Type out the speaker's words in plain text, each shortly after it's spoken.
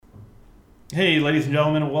Hey, ladies and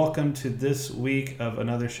gentlemen, welcome to this week of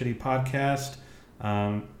Another Shitty Podcast.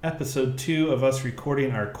 Episode 2 of us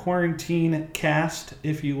recording our quarantine cast,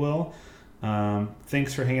 if you will.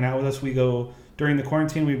 Thanks for hanging out with us. During the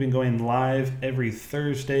quarantine, we've been going live every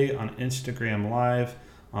Thursday on Instagram Live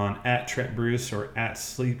on @TrentBruce or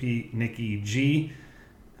 @SleepyNickyG.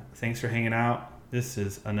 Thanks for hanging out. This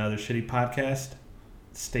is Another Shitty Podcast.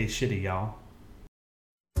 Stay shitty, y'all.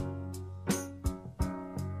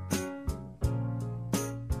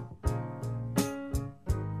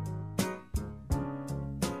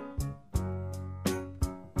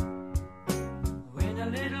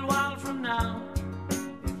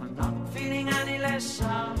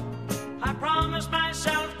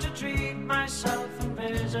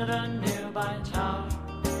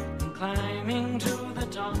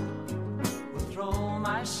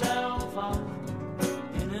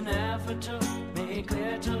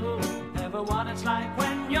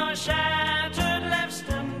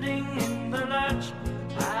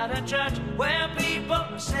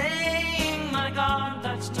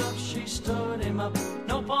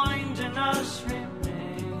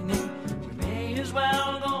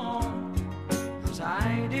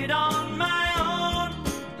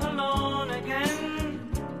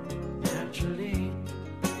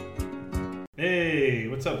 Hey,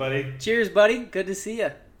 what's up, buddy? Cheers, buddy. Good to see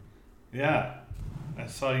you. Yeah, I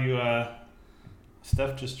saw you.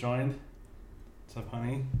 Steph just joined. What's up,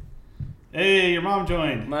 honey? Hey, your mom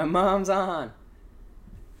joined. My mom's on.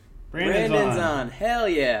 Brandon's on. Hell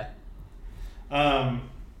yeah.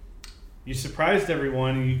 You surprised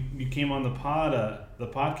everyone. You came on the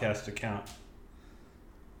podcast account.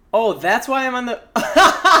 Oh, that's why I'm on the...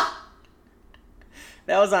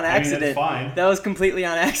 That was on accident. That's fine. That was completely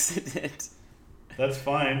on accident. That's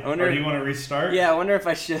fine. Or do you want to restart? Yeah, I wonder if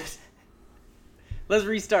I should. Let's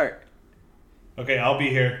restart. Okay, I'll be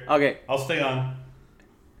here. Okay. I'll stay on.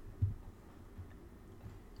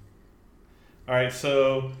 All right,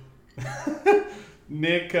 so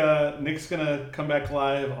Nick's going to come back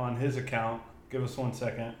live on his account. Give us 1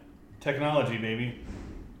 second. Technology, baby.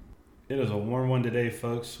 It is a warm one today,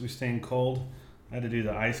 folks. We staying cold. I had to do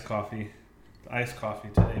the iced coffee. The iced coffee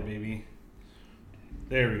today, baby.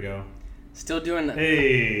 There we go. Still doing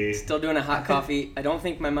a hot coffee. I don't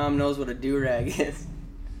think my mom knows what a do-rag is.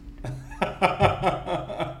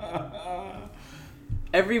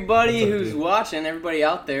 Everybody who's watching, everybody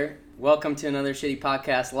out there, welcome to Another Shitty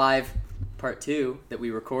Podcast Live Part 2 that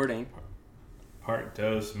we're recording. Part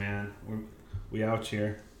dose, man. We out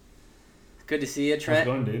here. Good to see you, Trent. How's it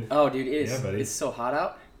going, dude? Oh, dude, it is. Yeah, buddy. It's so hot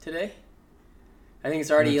out today. I think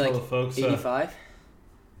it's already like folks, 85.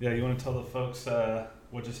 Yeah, you want to tell the folks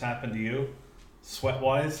what just happened to you,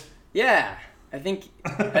 sweat-wise? Yeah, I think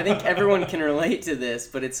everyone can relate to this,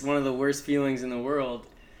 but it's one of the worst feelings in the world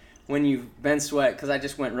when you've been sweat. Because I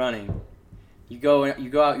just went running. You go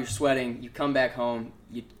out, you're sweating. You come back home.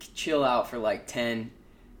 You chill out for like 10,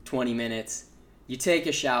 20 minutes. You take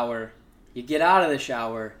a shower. You get out of the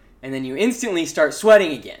shower, and then you instantly start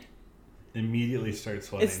sweating again. Immediately start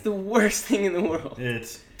sweating. It's the worst thing in the world.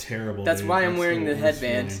 It's terrible. That's dude. why I'm wearing the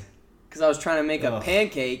headband. Because I was trying to make a Ugh.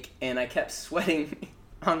 pancake, and I kept sweating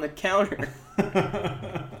on the counter.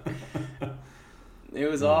 It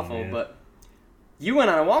was awful, man. but you went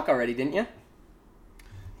on a walk already, didn't you?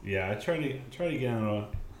 Yeah, I try to get on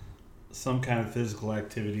some kind of physical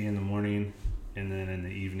activity in the morning and then in the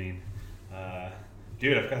evening.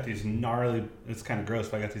 Dude, I've got these gnarly... It's kind of gross,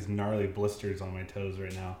 but I got these gnarly blisters on my toes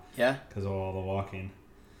right now. Yeah? Because of all the walking.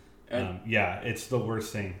 Yeah, it's the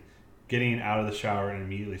worst thing. Getting out of the shower and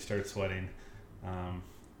immediately start sweating.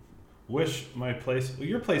 Wish my place... Well,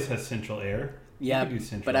 your place has central air. Yeah,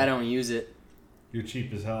 but I don't use it. You're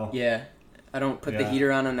cheap as hell. Yeah. I don't put the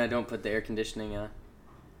heater on, and I don't put the air conditioning on.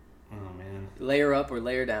 Oh, man. Layer up or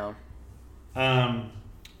layer down.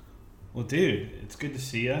 Well, dude, it's good to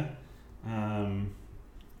see you.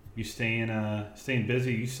 You staying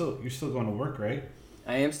busy. You're still going to work, right?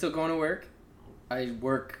 I am still going to work. I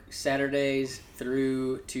work Saturdays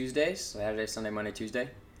through Tuesdays. Saturday, Sunday, Monday, Tuesday.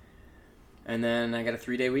 And then I got a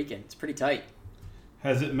 3-day weekend. It's pretty tight.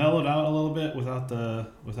 Has it mellowed out a little bit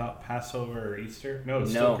without Passover or Easter? No,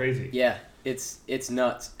 it's still crazy. Yeah, it's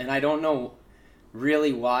nuts. And I don't know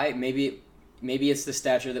really why. Maybe it's the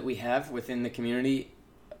stature that we have within the community.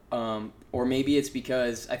 Or maybe it's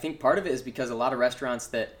because, I think part of it is because a lot of restaurants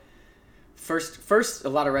that First, a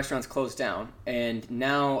lot of restaurants closed down, and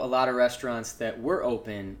now a lot of restaurants that were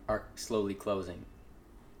open are slowly closing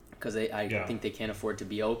because I think they can't afford to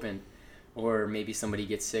be open, or maybe somebody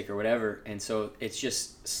gets sick or whatever, and so it's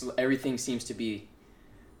just everything seems to be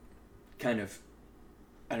kind of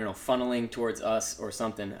I don't know, funneling towards us or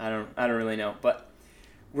something. I don't really know, but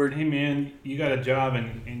hey man, you got a job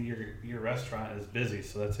and your restaurant is busy,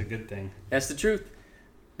 so that's a good thing. That's the truth.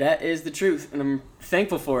 That is the truth, and I'm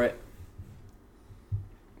thankful for it.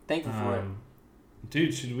 Thankful for it.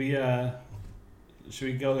 Dude, should we go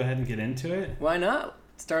ahead and get into it? Why not?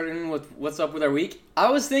 Starting with what's up with our week. I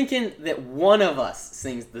was thinking that one of us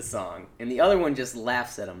sings the song, and the other one just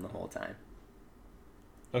laughs at him the whole time.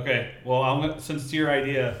 Okay, well, since it's your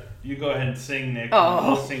idea, you go ahead and sing, Nick.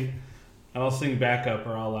 Oh. I'll sing backup,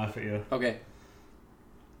 or I'll laugh at you. Okay.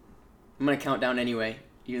 I'm gonna count down anyway,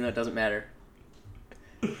 even though it doesn't matter.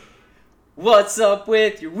 What's up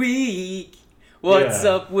with your week? What's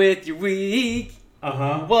up with your week?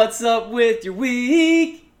 What's up with your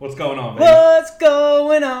week? What's going on, baby? What's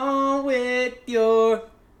going on with your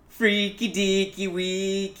freaky deaky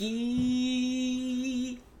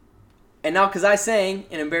weeky? And now, because I sang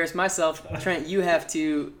and embarrassed myself, Trent, you have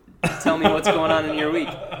to tell me what's going on in your week.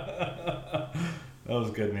 That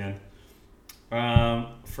was good, man.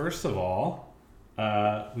 First of all,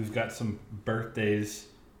 we've got some birthdays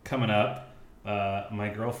coming up.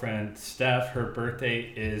 My girlfriend, Steph, her birthday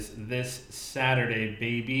is this Saturday,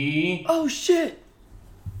 baby. Oh, shit.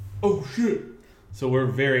 So we're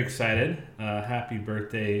very excited. Happy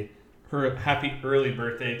birthday. Happy early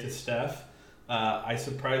birthday to Steph. I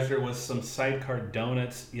surprised her with some sidecar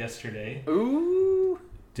donuts yesterday. Ooh.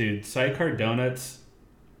 Dude, sidecar donuts,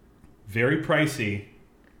 very pricey,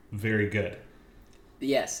 very good.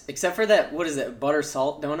 Yes, except for that, what is it, butter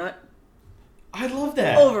salt donut? I love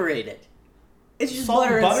that. Overrated. It's just salt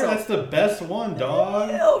butter and butter, salt. That's the best one, dog.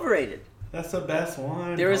 Overrated. That's the best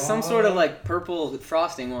one, There was some sort of like purple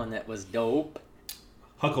frosting one that was dope.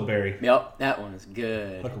 Huckleberry. Yep, that one is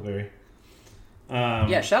good. Huckleberry.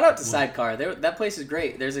 Yeah, shout out to Sidecar. That place is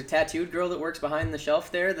great. There's a tattooed girl that works behind the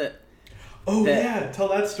shelf there that... yeah, tell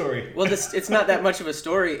that story. Well, it's not that much of a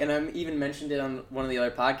story, and I even mentioned it on one of the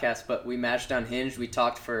other podcasts, but we matched on Hinge. We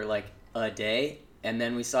talked for like a day, and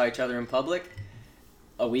then we saw each other in public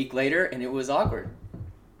a week later, and it was awkward.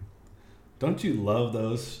 Don't you love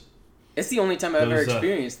those? It's the only time I've ever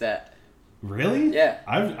experienced that. Really? Yeah.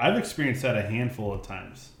 I've experienced that a handful of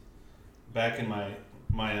times. Back in my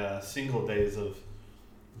single days of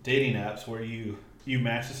dating apps where you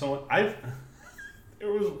match with someone.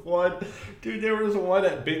 There was one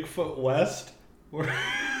at Bigfoot West where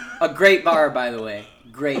a great bar, by the way.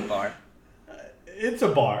 Great bar. It's a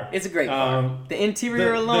bar. It's a great bar. The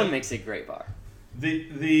interior alone makes it a great bar.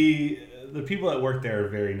 The people that work there are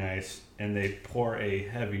very nice, and they pour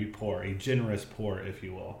a generous pour, if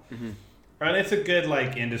you will. Mm-hmm. And it's a good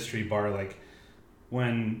like industry bar. Like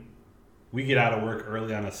when we get out of work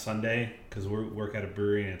early on a Sunday because we work at a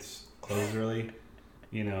brewery and it's closed early.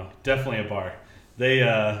 Definitely a bar.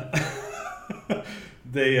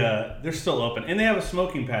 They're still open, and they have a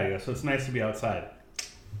smoking patio, so it's nice to be outside.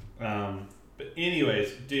 But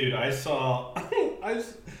anyways, dude, I saw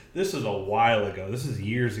this was a while ago. This is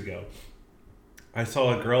years ago. I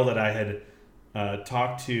saw a girl that I had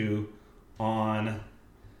talked to on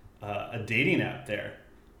a dating app there,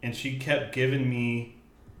 and she kept giving me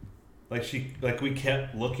we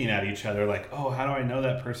kept looking at each other like, oh, how do I know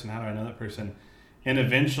that person? How do I know that person? And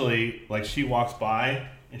eventually, like, she walks by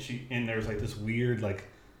and there's like this weird like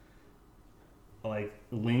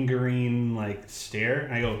lingering like stare,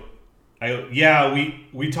 and I go, yeah,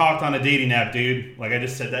 we talked on a dating app, dude. Like, I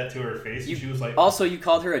just said that to her face, and she was like, also, you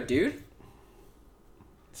called her a dude?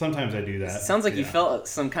 Sometimes I do that. It sounds like you felt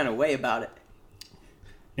some kind of way about it.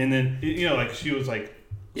 And then like she was like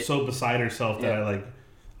so beside herself that I like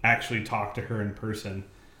actually talked to her in person,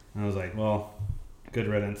 and I was like, well, good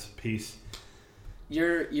riddance, peace.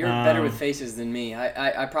 You're better with faces than me.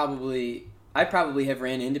 I probably have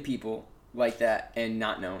ran into people like that and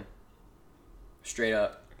not known. Straight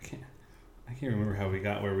up. I can't remember how we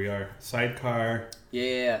got where we are. Sidecar.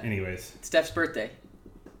 Yeah. Anyways. It's Steph's birthday.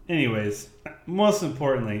 Anyways, most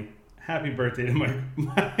importantly, happy birthday to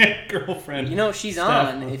my girlfriend. She's Steph.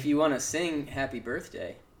 on if you want to sing happy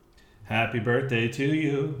birthday. Happy birthday to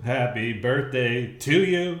you. Happy birthday to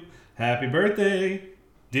you. Happy birthday,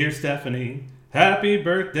 dear Stephanie. Happy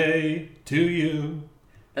birthday to you.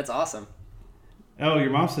 That's awesome. Oh, your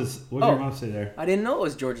mom says, what did your mom say there? I didn't know it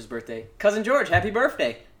was George's birthday. Cousin George, happy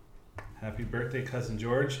birthday. Happy birthday, Cousin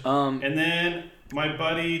George. And then my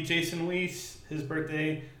buddy Jason Weiss, his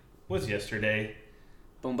birthday was yesterday.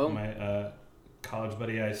 Boom, boom. My college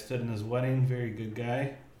buddy, I stood in his wedding. Very good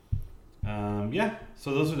guy.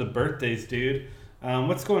 So those are the birthdays, dude.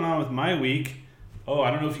 What's going on with my week? Oh,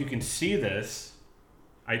 I don't know if you can see this.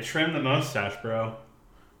 I trimmed the mustache, bro.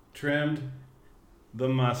 Trimmed the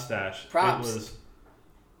mustache. Props. It was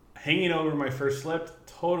hanging over my first lip,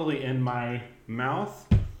 totally in my mouth.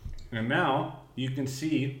 And now you can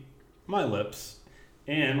see my lips.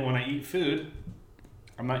 And when I eat food,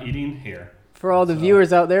 I'm not eating hair. For all the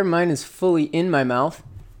viewers out there, mine is fully in my mouth.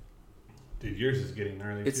 Dude, yours is getting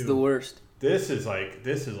gnarly. It's the worst. This is like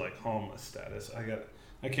homeless status.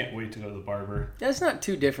 I can't wait to go to the barber. That's not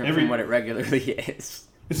too different from what it regularly is.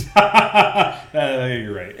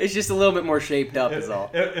 You're right. It's just a little bit more shaped up, is all.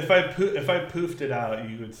 If I poofed it out,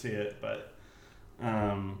 you would see it. But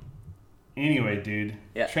anyway, dude,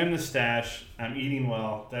 trim the stash. I'm eating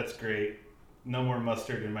well. That's great. No more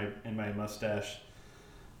mustard in my mustache.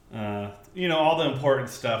 All the important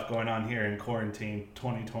stuff going on here in quarantine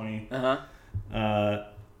 2020.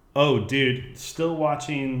 Oh, dude, still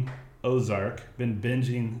watching Ozark. Been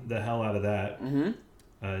binging the hell out of that.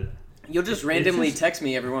 Mm-hmm. You'll just randomly text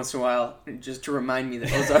me every once in a while just to remind me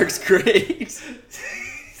that Ozark's great.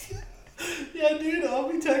 Yeah, dude,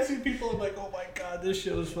 I'll be texting people. I'm like, oh my god, this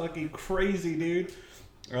show is fucking crazy, dude.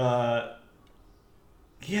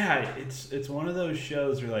 Yeah, it's one of those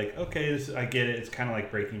shows where like, okay, I get it. It's kind of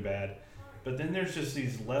like Breaking Bad. But then there's just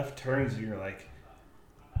these left turns and you're like,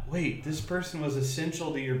 wait, this person was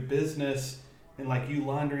essential to your business and like you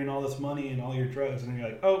laundering all this money and all your drugs. And you're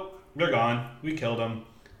like, oh, they're gone. We killed them.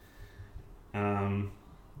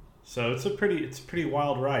 So it's a pretty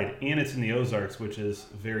wild ride. And it's in the Ozarks, which is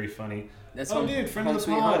very funny. Dude, friend of the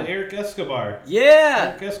pod, Eric Escobar.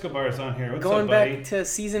 Yeah! Eric Escobar is on here. What's Going up, buddy? back to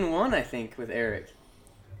season 1, I think, with Eric.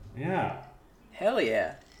 Yeah. Hell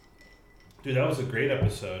yeah. Dude, that was a great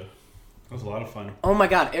episode. That was a lot of fun. Oh my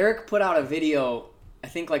god, Eric put out a video, I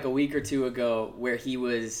think like a week or two ago, where he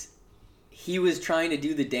was trying to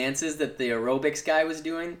do the dances that the aerobics guy was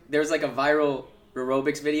doing. There was like a viral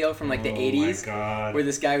aerobics video from like the 80s. Oh my god. Where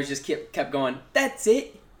this guy was just kept going, that's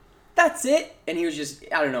it. And he was just,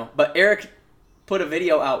 I don't know. But Eric put a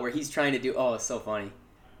video out where he's trying to do, it's so funny.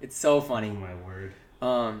 It's so funny. Oh my word.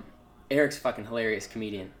 Eric's a fucking hilarious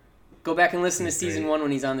comedian. Go back and listen to season 1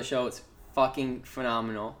 when he's on the show. It's fucking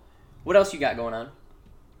phenomenal. What else you got going on?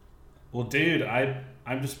 Well, dude, I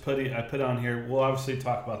put on here. We'll obviously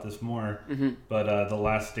talk about this more. Mm-hmm. But the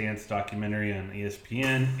Last Dance documentary on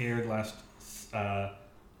ESPN aired last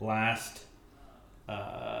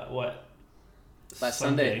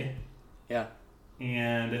Sunday. Yeah.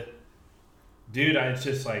 And dude, it's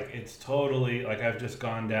just like it's totally like I've just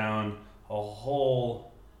gone down a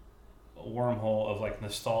whole wormhole of like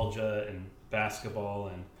nostalgia and basketball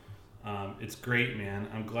and it's great, man.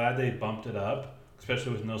 I'm glad they bumped it up,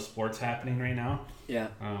 especially with no sports happening right now. Yeah.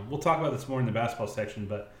 We'll talk about this more in the basketball section,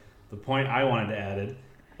 but the point I wanted to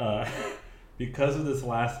add, because of this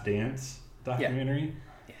Last Dance documentary,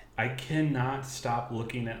 I cannot stop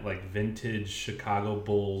looking at like vintage Chicago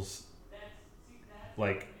Bulls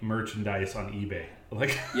like merchandise on eBay.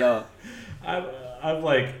 Like, yo, I've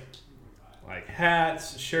like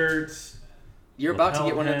hats, shirts. You're about to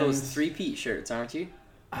get one of those 3-peat shirts, aren't you?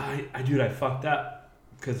 I fucked up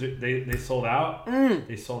because they sold out.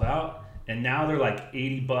 They sold out, and now they're like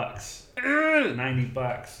 $80,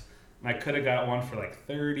 $90. And I could have got one for like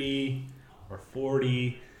 $30 or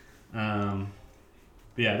 $40. But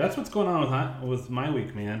yeah, that's what's going on with my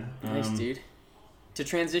week, man. Nice, dude. To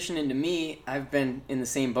transition into me, I've been in the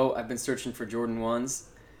same boat. I've been searching for Jordan 1s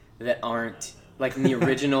that aren't like in the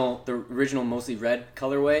original mostly red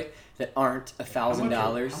colorway that aren't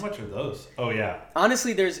 $1,000. How much are those? Oh yeah.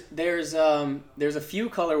 Honestly, there's a few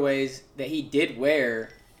colorways that he did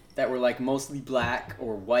wear that were like mostly black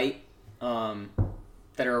or white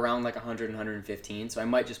that are around like 100 and 115. So I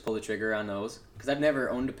might just pull the trigger on those because I've never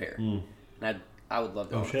owned a pair, and I would love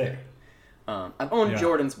to own a pair. I've owned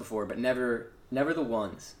Jordans before, but never the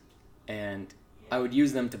ones, and I would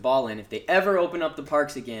use them to ball in if they ever open up the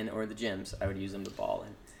parks again or the gyms. I would use them to ball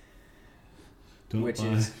in.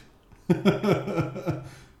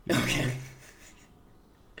 Okay.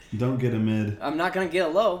 Don't get a mid. I'm not gonna get a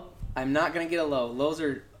low. Lows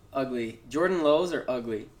are ugly. Jordan lows are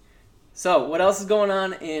ugly. So what else is going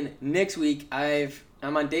on in next week? I'm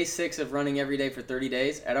on day 6 of running every day for 30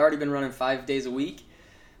 days. I'd already been running 5 days a week,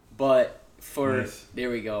 but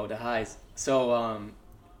there we go, the highs.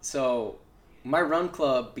 So my run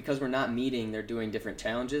club, because we're not meeting, they're doing different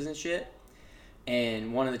challenges and shit.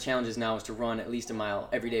 And one of the challenges now is to run at least a mile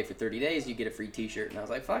every day for 30 days. You get a free T-shirt, and I was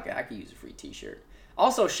like, "Fuck it, I could use a free T-shirt."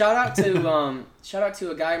 Also, shout out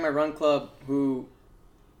to a guy in my run club who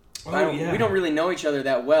we don't really know each other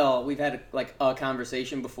that well. We've had like a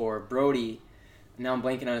conversation before. Brody. Now I'm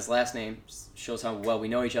blanking on his last name. Shows how well we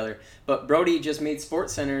know each other. But Brody just made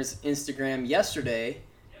SportsCenter's Instagram yesterday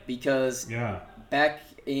because back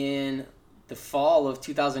in the fall of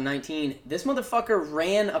 2019, this motherfucker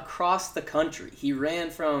ran across the country. He ran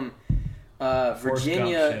from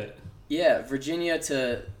Virginia, Virginia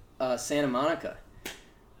to Santa Monica.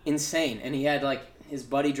 Insane. And he had like his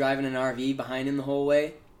buddy driving an RV behind him the whole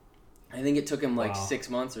way. I think it took him like 6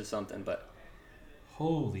 months or something, but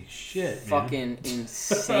holy shit, fucking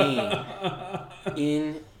insane.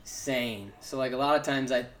 Insane. So like a lot of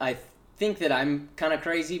times I think that I'm kind of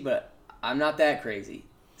crazy, but I'm not that crazy.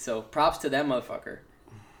 So props to that motherfucker.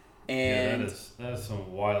 And that is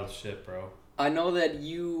some wild shit, bro. I know that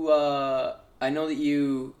you are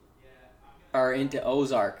into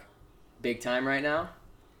Ozark big time right now.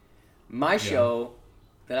 My show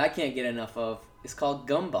that I can't get enough of is called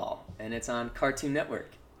Gumball, and it's on Cartoon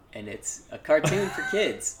Network, and it's a cartoon for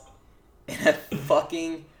kids, and I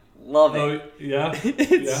fucking love it. Oh yeah,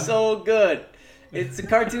 it's so good. It's a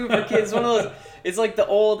cartoon for kids. One of those. It's like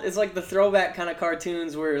the throwback kind of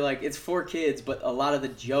cartoons where like it's for kids, but a lot of the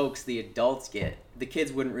jokes the adults get, the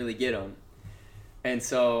kids wouldn't really get them, and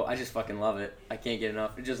so I just fucking love it. I can't get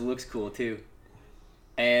enough. It just looks cool too.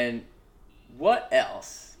 And what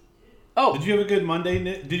else? Oh, did you have a good Monday,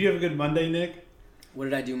 Nick? What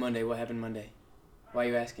did I do Monday? What happened Monday? Why are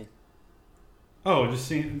you asking? Oh, just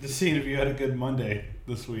seeing if you had a good Monday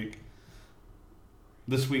this week.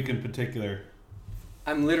 This week in particular.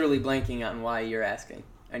 I'm literally blanking on why you're asking.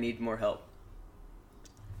 I need more help.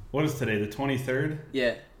 What is today? The 23rd?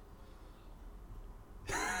 Yeah.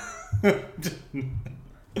 We'll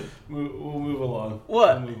move along.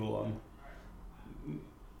 What? We'll move along.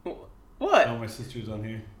 What? Oh, my sister's on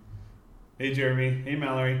here. Hey, Jeremy. Hey,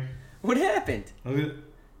 Mallory. What happened? I was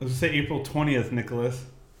gonna say April 20th, Nicholas.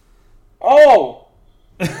 Oh!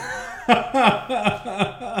 Yeah,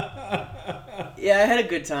 I had a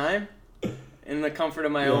good time in the comfort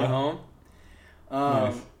of my own home.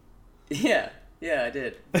 Nice. Yeah, I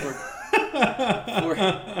did.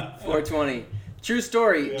 420. True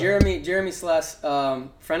story. Yeah. Jeremy Sless,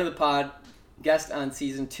 friend of the pod, guest on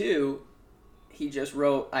season 2. He just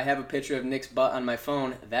wrote, I have a picture of Nick's butt on my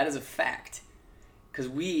phone. That is a fact. Because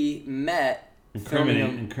we met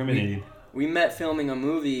Incriminating. We met filming a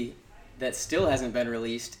movie that still hasn't been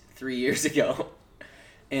released 3 years ago.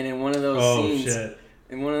 And in one of those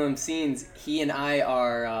scenes, he and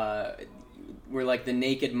I we're like the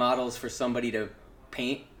naked models for somebody to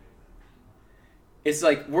paint. It's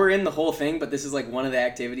like we're in the whole thing, but this is like one of the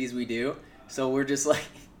activities we do. So we're just like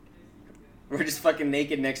we're just fucking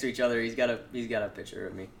naked next to each other. He's got a picture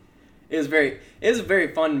of me. It was a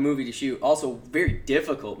very fun movie to shoot. Also, very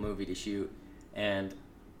difficult movie to shoot. And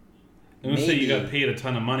I'm gonna say you got paid a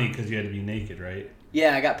ton of money because you had to be naked, right?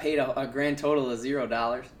 Yeah, I got paid a grand total of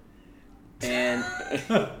 $0. And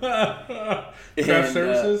craft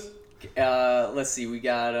services. Let's see. We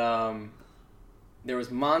got there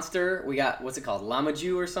was Monster. We got what's it called,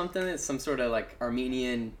 Lamaju or something. It's some sort of like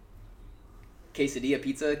Armenian quesadilla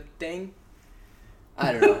pizza thing.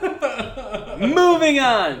 I don't know. Moving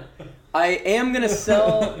on. I am going to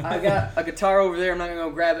sell... I got a guitar over there. I'm not going to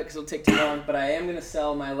go grab it because it'll take too long. But I am going to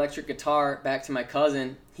sell my electric guitar back to my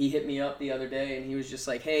cousin. He hit me up the other day and he was just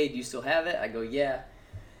like, hey, do you still have it? I go, yeah.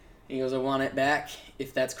 And he goes, I want it back.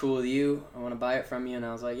 If that's cool with you, I want to buy it from you. And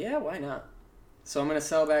I was like, yeah, why not? So I'm going to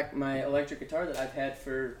sell back my electric guitar that I've had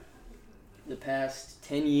for the past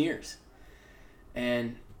 10 years.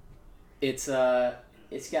 And it's got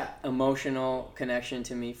emotional connection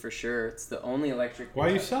to me for sure. It's the only electric. Why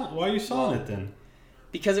are you selling it then?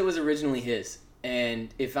 Because it was originally his,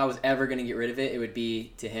 and if I was ever gonna get rid of it, it would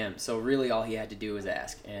be to him. So really, all he had to do was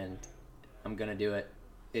ask, and I'm gonna do it.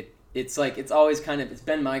 It's like it's always it's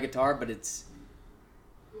been my guitar, but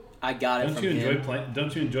I got it from him.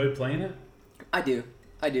 Don't you enjoy playing it? I do,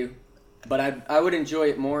 but I would enjoy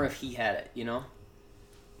it more if he had it. You know.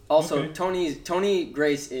 Also, okay. Tony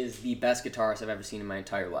Grace is the best guitarist I've ever seen in my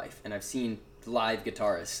entire life, and I've seen live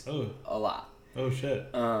guitarists a lot. Oh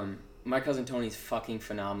shit. My cousin Tony's fucking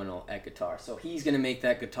phenomenal at guitar, so he's gonna make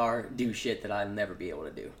that guitar do shit that I'll never be able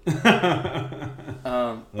to do.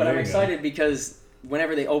 But I'm excited because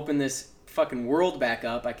whenever they open this fucking world back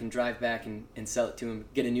up, I can drive back and sell it to him,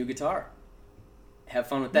 get a new guitar. Have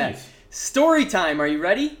fun with that. Nice. Story time. Are you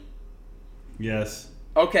ready? Yes.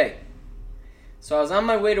 Okay. So I was on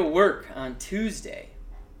my way to work on Tuesday,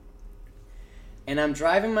 and I'm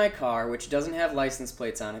driving my car, which doesn't have license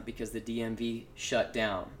plates on it because the DMV shut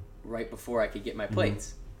down right before I could get my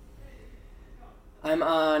plates. I'm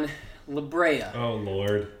on La Brea. Oh,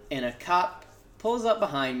 Lord. And a cop pulls up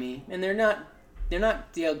behind me, and they're not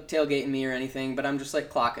tailgating me or anything, but I'm just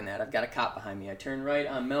like clocking that. I've got a cop behind me. I turn right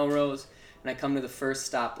on Melrose, and I come to the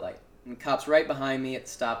first stoplight. And the cop's right behind me at the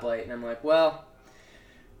stoplight, and I'm like, well,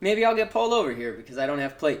 maybe I'll get pulled over here because I don't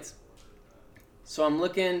have plates. So I'm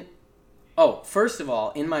looking. Oh, first of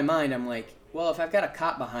all, in my mind, I'm like, well, if I've got a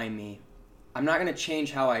cop behind me, I'm not going to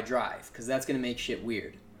change how I drive because that's going to make shit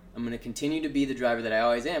weird. I'm going to continue to be the driver that I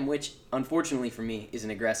always am, which, unfortunately for me, is an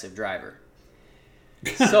aggressive driver.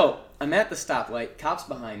 So I'm at the stoplight, cops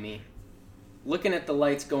behind me, looking at the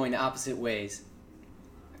lights going opposite ways,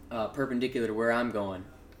 perpendicular to where I'm going.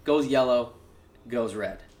 Goes yellow, goes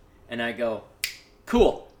red. And I go,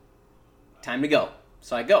 cool, time to go.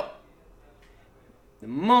 So I go. The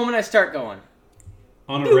moment I start going.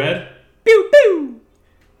 On a red? Pew, pew.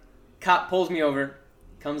 Cop pulls me over,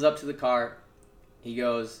 comes up to the car. He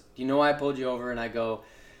goes, do you know why I pulled you over? And I go,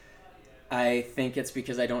 I think it's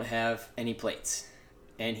because I don't have any plates.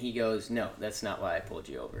 And he goes, no, that's not why I pulled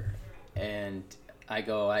you over. And I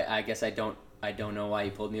go, I guess I don't know why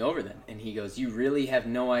you pulled me over then. And he goes, you really have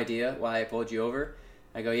no idea why I pulled you over?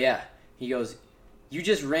 I go, yeah. He goes, you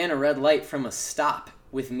just ran a red light from a stop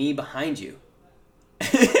with me behind you.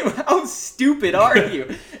 How stupid are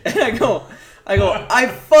you? And I go, I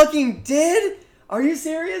fucking did? Are you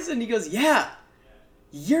serious? And he goes, yeah,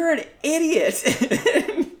 you're an idiot.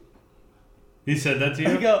 He said that to you?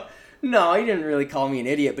 I go, no, he didn't really call me an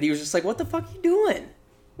idiot, but he was just like, what the fuck are you doing?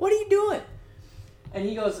 What are you doing? And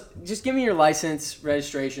he goes, just give me your license,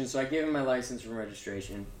 registration. So I give him my license and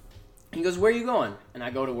registration. He goes, where are you going? And I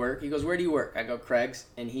go to work. He goes, where do you work? I go, Craig's.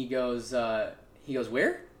 And he goes,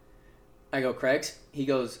 where? I go, Craig's. He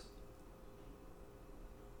goes,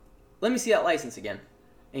 let me see that license again.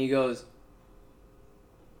 And he goes,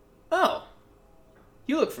 oh,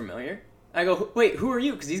 you look familiar. I go, wait, who are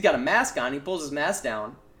you? Because he's got a mask on. He pulls his mask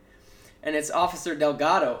down. And it's Officer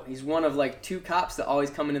Delgado. He's one of like 2 cops that always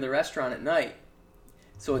come into the restaurant at night.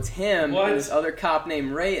 So it's him and this other cop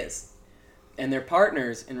named Reyes. And they're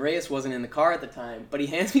partners. And Reyes wasn't in the car at the time. But he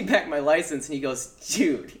hands me back my license and he goes,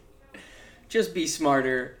 dude, just be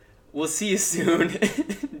smarter. We'll see you soon.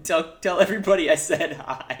 Tell everybody I said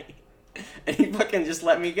hi. And he fucking just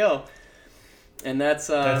let me go. And that's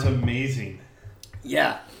amazing.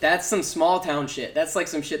 Yeah, that's some small town shit. That's like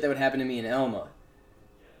some shit that would happen to me in Elma.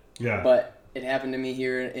 Yeah. But it happened to me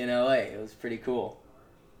here in LA. It was pretty cool.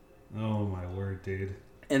 Oh my word, dude.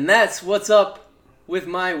 And that's what's up with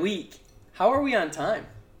my week. How are we on time?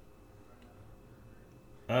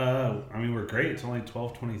 I mean, we're great. It's only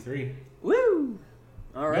 12:23. Woo!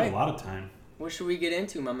 All right. We got a lot of time. What should we get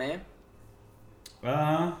into, my man?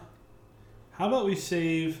 How about we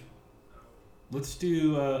save? Let's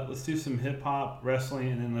do some hip hop, wrestling,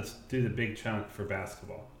 and then let's do the big chunk for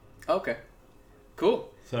basketball. Okay. Cool.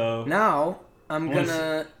 So now I'm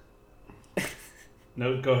gonna.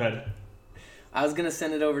 No, go ahead. I was gonna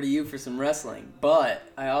send it over to you for some wrestling, but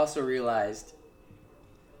I also realized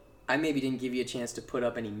I maybe didn't give you a chance to put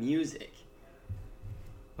up any music.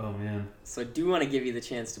 Oh man. So I do want to give you the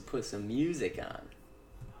chance to put some music on.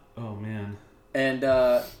 Oh man. And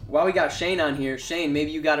while we got Shane on here, Shane,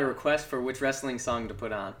 maybe you got a request for which wrestling song to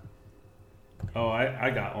put on. Oh, I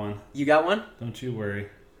got one. You got one? Don't you worry.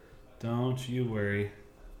 Don't you worry.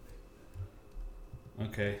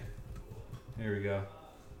 Okay. There we go.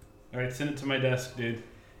 All right, send it to my desk, dude.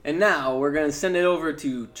 And now we're going to send it over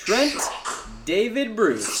to Trent David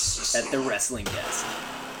Bruce at the wrestling desk.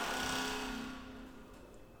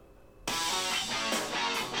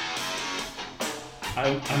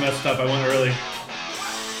 I messed up. I went early.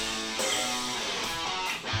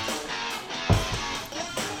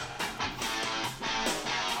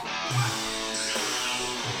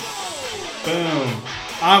 Boom.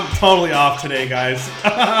 I'm totally off today, guys.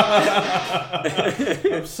 I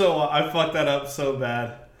fucked that up so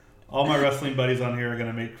bad. All my wrestling buddies on here are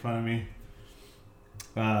gonna make fun of me.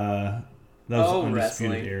 That was Undisputed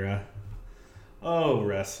wrestling. Era. Oh,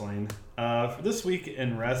 wrestling. For this week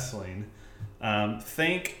in wrestling,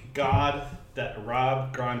 thank God that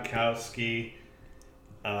Rob Gronkowski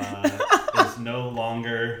is no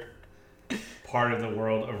longer part of the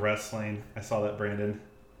world of wrestling. I saw that, Brandon.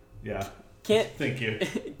 Yeah. Thank you.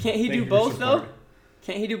 Can't he do both though?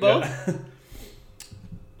 Can't he do both? Yeah.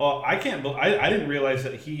 Well, I can't. I didn't realize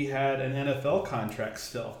that he had an NFL contract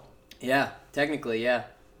still. Yeah, technically, yeah.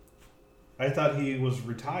 I thought he was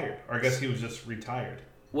retired, or I guess he was just retired.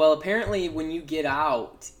 Well, apparently, when you get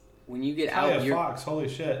out, you're, Fox, holy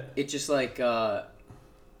shit! it just like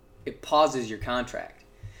it pauses your contract.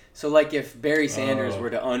 So, like, if Barry Sanders were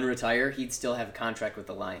to unretire, he'd still have a contract with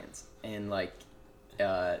the Lions, and like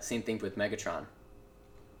same thing with Megatron.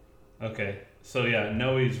 Okay, so yeah,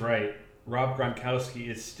 Noe's right. Rob Gronkowski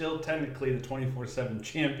is still technically the 24/7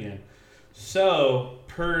 champion. So,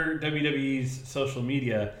 per WWE's social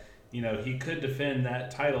media, he could defend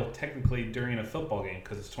that title technically during a football game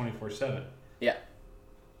because it's 24/7. Yeah.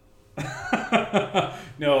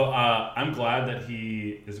 No, I'm glad that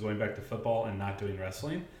he is going back to football and not doing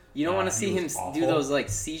wrestling. You don't want to see him do those like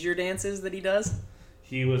seizure dances that he does?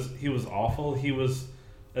 He was awful. He was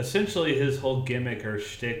essentially, his whole gimmick or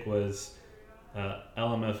shtick was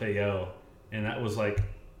LMFAO, and that was like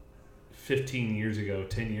 15 years ago,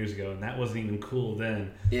 10 years ago, and that wasn't even cool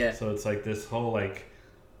then. Yeah. So it's like this whole like,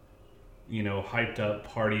 hyped up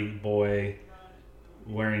party boy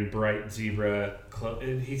wearing bright zebra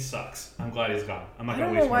clothes. He sucks. I'm glad he's gone. I'm not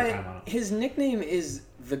going to waste more time on him. His nickname is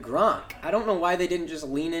the Gronk. I don't know why they didn't just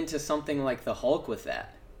lean into something like the Hulk with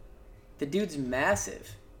that. The dude's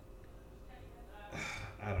massive.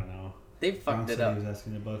 I don't know. They fucked it up. He was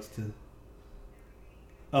asking the Bucks to...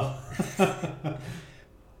 Oh.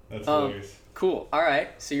 That's hilarious. Cool. All right.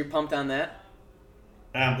 So you're pumped on that?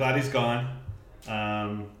 I'm glad he's gone.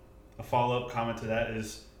 A follow-up comment to that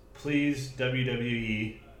is, please,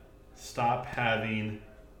 WWE, stop having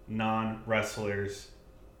non-wrestlers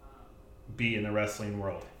be in the wrestling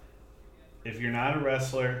world. If you're not a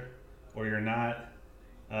wrestler or you're not,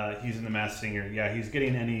 he's in The Masked Singer. Yeah, he's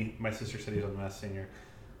getting my sister said he's on The Masked Singer.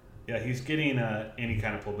 Yeah, he's getting any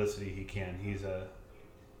kind of publicity he can.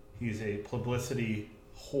 He's a publicity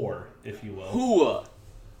whore, if you will.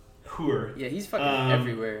 Whore. Yeah, he's fucking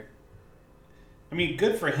everywhere. I mean,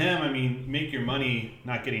 good for him. I mean, make your money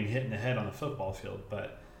not getting hit in the head on the football field,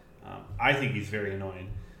 but I think he's very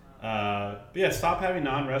annoying. But yeah, stop having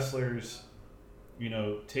non-wrestlers,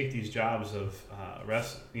 take these jobs of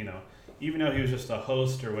even though he was just a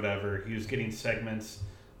host or whatever, he was getting segments.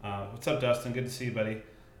 What's up, Dustin? Good to see you, buddy.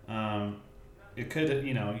 You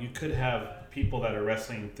could have people that are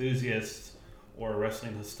wrestling enthusiasts or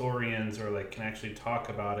wrestling historians or like can actually talk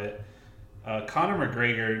about it. Conor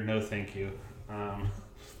McGregor, no thank you.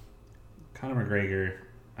 Conor McGregor,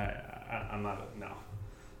 I'm not, no.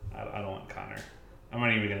 I don't want Conor. I'm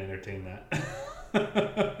not even going to entertain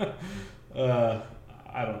that.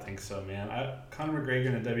 I don't think so, man. Conor McGregor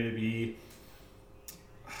in the WWE,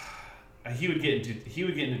 he would get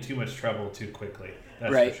into too much trouble too quickly.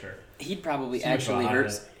 That's right. For sure. He'd probably actually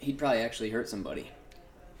hurt somebody.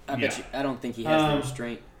 I bet you. I don't think he has the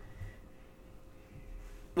restraint.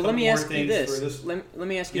 Well, let me ask you this. Let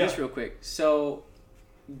me ask you this real quick. So,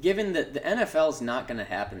 given that the NFL's not going to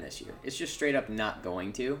happen this year, it's just straight up not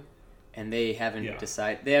going to, and they haven't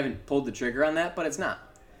they haven't pulled the trigger on that, but it's not.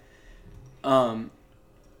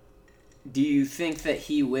 Do you think that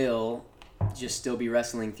he will just still be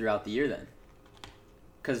wrestling throughout the year then?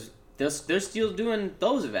 Because they're still doing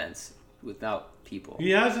those events without people.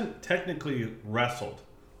 He hasn't technically wrestled.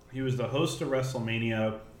 He was the host of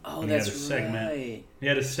WrestleMania. Oh, that's right. He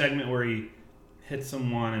had a segment where he hit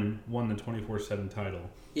someone and won the 24/7 title.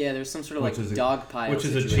 Yeah, there's some sort of like dog pile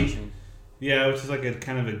situation. Which is like a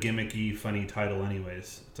kind of a gimmicky, funny title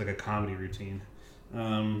anyways. It's like a comedy routine.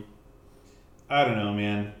 I don't know,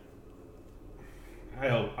 man.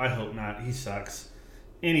 I hope not. He sucks.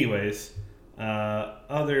 Anyways,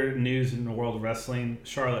 other news in the world of wrestling,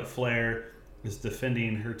 Charlotte Flair is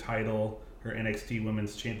defending her title, her NXT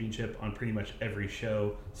Women's Championship, on pretty much every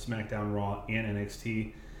show, SmackDown, Raw, and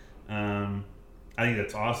NXT. I think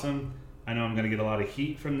that's awesome. I know I'm going to get a lot of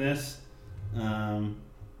heat from this.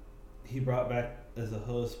 He brought back as a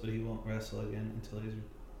host, but he won't wrestle again until he's...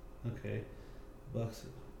 Okay. Bucks...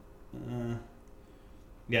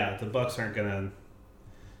 yeah, the Bucks aren't going to...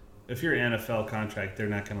 If you're an NFL contract, they're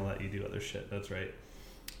not going to let you do other shit. That's right.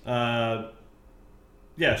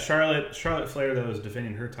 Yeah, Charlotte Flair, though, is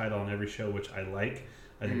defending her title on every show, which I like.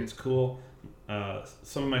 I think it's cool.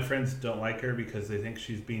 Some of my friends don't like her because they think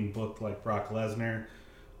she's being booked like Brock Lesnar,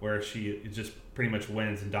 where she just pretty much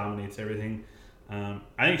wins and dominates everything. I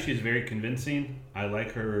think she's very convincing. I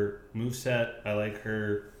like her moveset. I like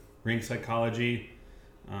her ring psychology.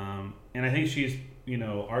 And I think she's,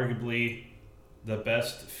 arguably the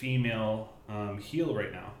best female heel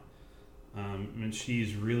right now. And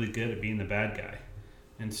she's really good at being the bad guy.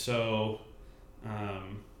 And so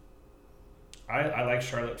I like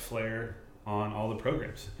Charlotte Flair on all the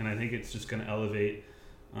programs. And I think it's just going to elevate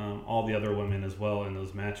all the other women as well in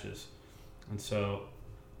those matches. And so,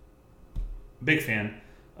 big fan.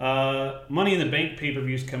 Money in the Bank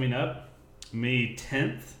pay-per-views coming up May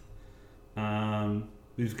 10th.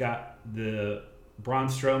 We've got the Braun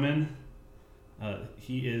Strowman.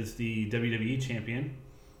 He is the WWE champion.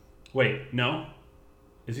 Wait, no?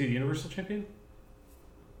 Is he the Universal champion?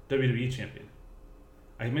 WWE champion.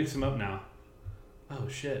 I mix him up now. Oh,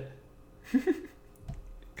 shit.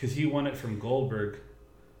 Because he won it from Goldberg.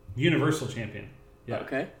 Universal champion. Yeah.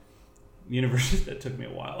 Okay. universes. That took me a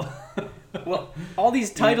while. Well, all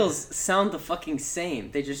these titles sound the fucking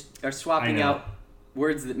same. They just are swapping out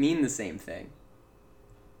words that mean the same thing.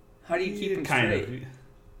 How do you keep them straight?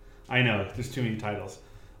 I know. There's too many titles.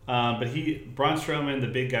 But Braun Strowman, the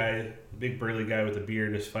big guy, the big burly guy with the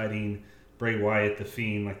beard, is fighting Bray Wyatt, the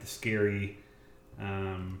Fiend, like the scary,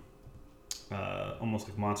 almost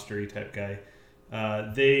like monster-y type guy.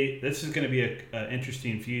 This is going to be an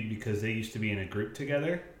interesting feud because they used to be in a group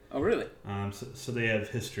together. Oh, really? So they have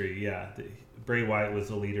history. Yeah, Bray Wyatt was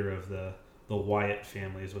the leader of the Wyatt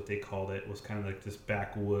family, is what they called it. It was kind of like this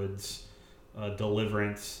backwoods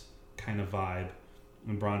deliverance kind of vibe,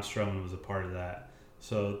 and Braun Strowman was a part of that.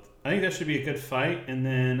 So I think that should be a good fight. And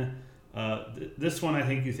then this one, I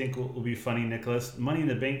think you think will be funny, Nicholas. Money in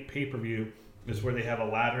the Bank pay-per-view is where they have a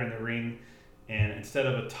ladder in the ring, and instead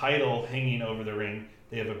of a title hanging over the ring,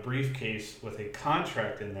 they have a briefcase with a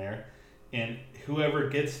contract in there. And whoever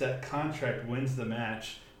gets that contract wins the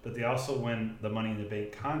match, but they also win the Money in the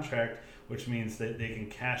Bank contract, which means that they can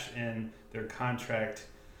cash in their contract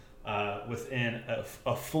within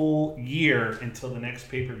a full year until the next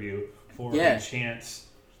pay-per-view for a chance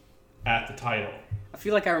at the title. I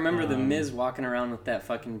feel like I remember The Miz walking around with that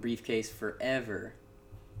fucking briefcase forever.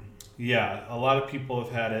 Yeah, a lot of people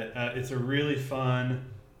have had it. It's a really fun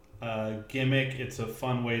gimmick. It's a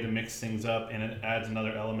fun way to mix things up, and it adds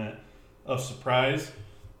another element of surprise.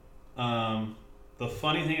 The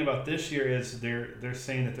funny thing about this year is they're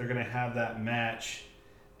saying that they're going to have that match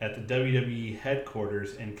at the WWE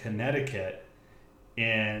headquarters in Connecticut,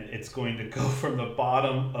 and it's going to go from the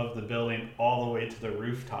bottom of the building all the way to the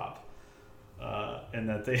rooftop, and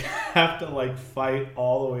that they have to like fight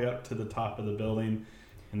all the way up to the top of the building.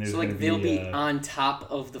 And so like they'll be on top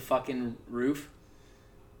of the fucking roof.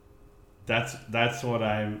 That's what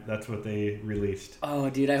they released. Oh,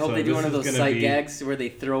 dude, I hope they do one of those sight gags where they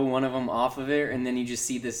throw one of them off of it, and then you just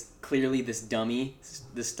see this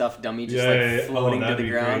stuffed dummy just floating to the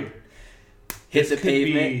ground, hit the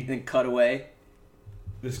pavement, and cut away.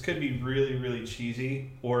 This could be really, really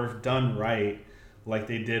cheesy, or if done right, like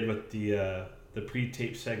they did with the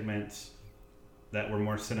pre-tape segments that were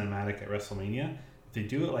more cinematic at WrestleMania. If they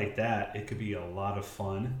do it like that, it could be a lot of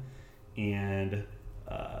fun, and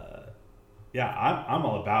I'm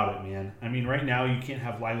all about it, man. I mean, right now you can't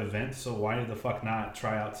have live events, so why the fuck not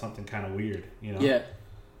try out something kind of weird, you know?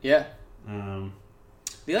 Yeah.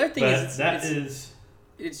 The other thing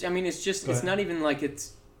it's not even like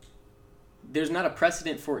there's not a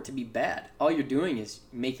precedent for it to be bad. All you're doing is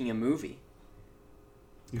making a movie.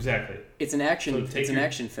 Exactly. It's an action. So an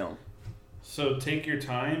action film. So take your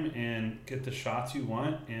time and get the shots you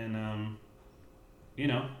want, and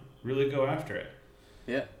really go after it.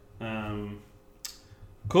 Yeah.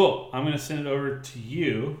 Cool. I'm going to send it over to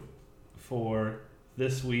you for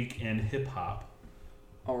This Week in Hip Hop.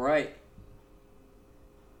 All right.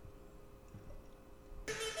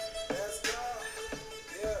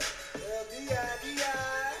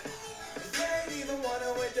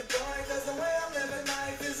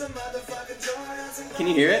 Can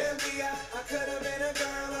you hear it?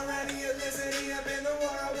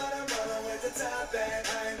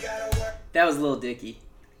 That was Lil Dicky.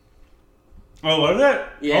 Oh, was it?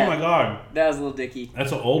 Yeah. Oh my god. That was Lil Dicky.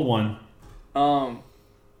 That's an old one. I'm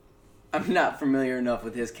not familiar enough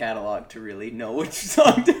with his catalog to really know which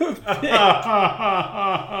song to pick.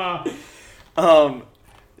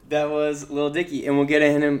 That was Lil Dicky, and we'll get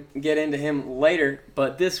into him later.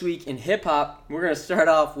 But this week in hip hop, we're gonna start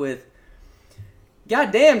off with.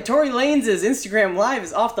 Goddamn, Tory Lanez' Instagram Live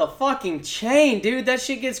is off the fucking chain, dude. That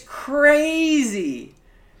shit gets crazy.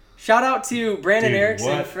 Shout out to Brandon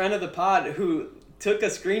Erickson, friend of the pod, who took a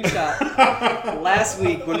screenshot last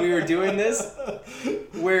week when we were doing this,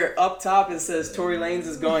 where up top it says Tory Lanez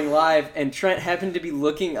is going live, and Trent happened to be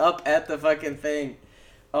looking up at the fucking thing.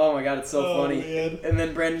 Oh my god, it's so funny. Man. And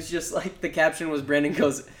then Brandon's just like, the caption was Brandon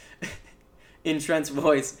goes, in Trent's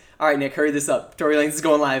voice, "All right, Nick, hurry this up. Tory Lanez is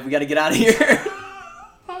going live. We got to get out of here."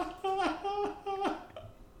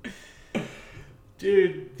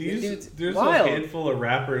 Dude, there's wild. A handful of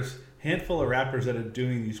rappers that are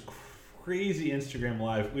doing these crazy Instagram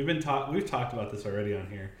Live. We've talked about this already on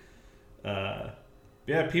here.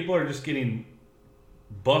 People are just getting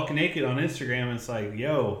buck naked on Instagram, and it's like,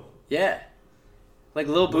 yo. Yeah. Like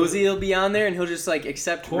Lil Boozy will be on there, and he'll just like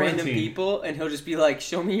accept random people, and he'll just be like,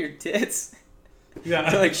 "Show me your tits." Yeah.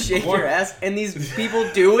 To like shake your ass, and these people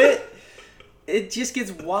do it. It just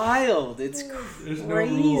gets wild. It's crazy. There's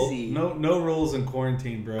no rules in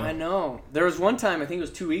quarantine, bro. I know. There was one time, I think it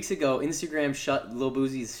was 2 weeks ago, Instagram shut Lil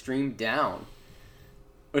Boozy's stream down.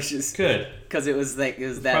 which is good because it was that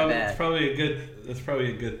bad. It's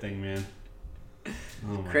probably a good thing, man.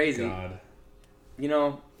 Oh my Crazy. God. You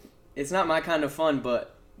know, it's not my kind of fun,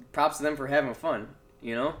 but props to them for having fun.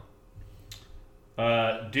 You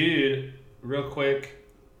know. Dude, real quick,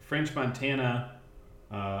 French Montana.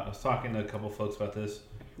 I was talking to a couple folks about this.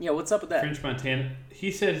 Yeah, what's up with that? French Montana.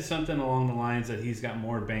 He said something along the lines that he's got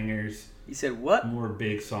more bangers. He said what? More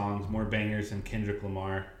big songs, more bangers than Kendrick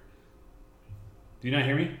Lamar. Do you not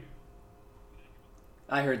hear me?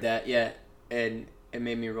 I heard that, yeah, and it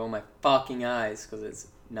made me roll my fucking eyes because it's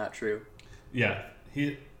not true. Yeah,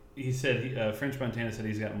 he said French Montana said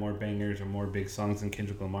he's got more bangers or more big songs than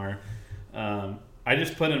Kendrick Lamar. I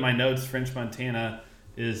just put in my notes French Montana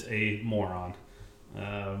is a moron.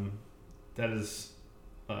 That is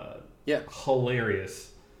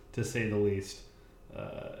hilarious to say the least.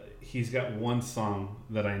 He's got one song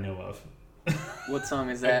that I know of. What song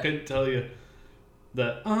is that? I couldn't tell you.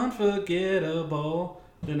 The Unforgettable.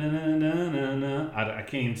 Na-na-na-na-na. I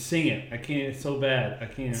can't even sing it. I can't. It's so bad. I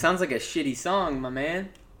can't. It sounds like a shitty song, my man.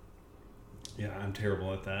 Yeah, I'm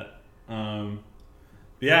terrible at that.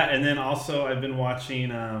 Yeah, and then also I've been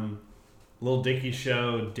watching Lil Dicky's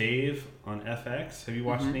show Dave on FX. Have you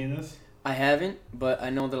watched any of this? I haven't, but I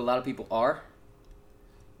know that a lot of people are.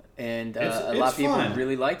 And a lot of people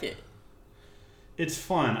really like it. It's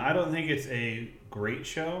fun. I don't think it's a great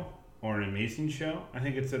show or an amazing show. I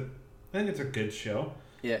think it's a good show.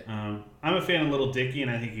 Yeah. I'm a fan of Lil Dicky,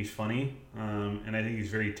 and I think he's funny. And I think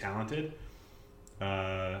he's very talented.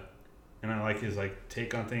 And I like his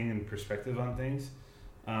take on things and perspective on things.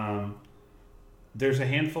 There's a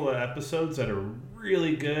handful of episodes that are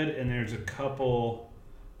really good, and there's a couple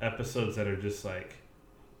episodes that are just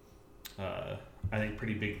I think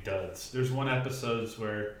pretty big duds. There's one episode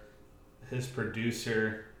where his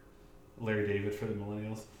producer, Larry David for the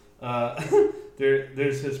millennials,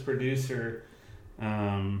 there's his producer.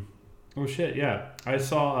 Oh shit, yeah. I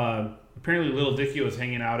saw apparently Lil Dicky was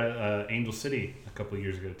hanging out at Angel City a couple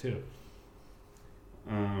years ago too.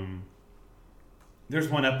 There's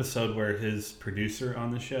one episode where his producer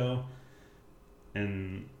on the show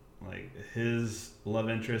and his love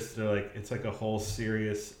interest, it's a whole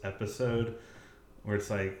serious episode where it's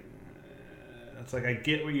I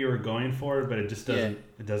get what you were going for, but it just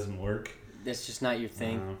doesn't work. That's just not your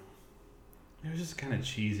thing. It was just kind of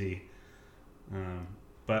cheesy.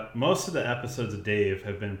 But most of the episodes of Dave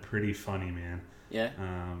have been pretty funny, man. Yeah.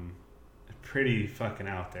 Pretty fucking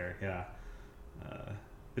out there, yeah.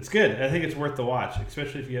 It's good. I think it's worth the watch,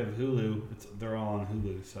 especially if you have Hulu. They're all on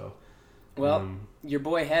Hulu, so. Well, your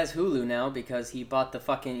boy has Hulu now because he bought the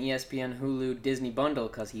fucking ESPN Hulu Disney bundle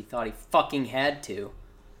because he thought he fucking had to.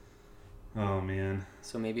 Oh, man.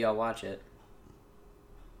 So maybe I'll watch it.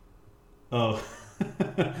 Oh.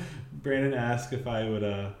 Brandon asked if I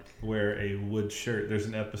would wear a wood shirt. There's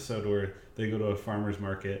an episode where they go to a farmer's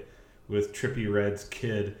market with Trippie Redd's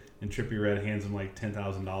kid, and Trippie Redd hands him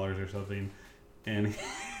 $10,000 or something. And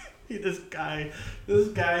this guy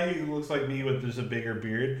who looks like me with just a bigger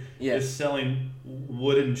beard is selling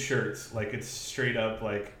wooden shirts. It's straight up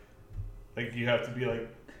like you have to be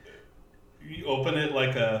you open it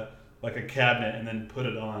like a cabinet and then put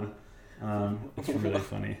it on. It's really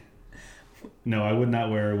funny. No, I would not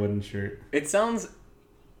wear a wooden shirt. It sounds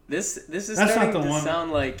this is starting to sound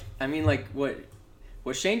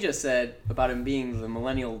what Shane just said about him being the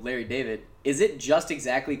millennial Larry David. Is it just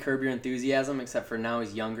exactly Curb Your Enthusiasm, except for now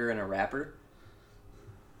he's younger and a rapper?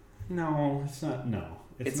 No, it's not. No,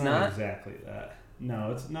 it's not exactly that.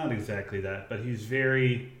 No, it's not exactly that. But he's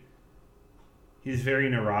very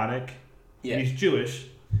neurotic. Yeah. He's Jewish,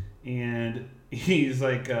 and he's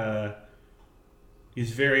he's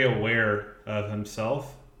very aware of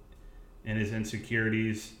himself and his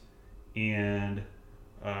insecurities, and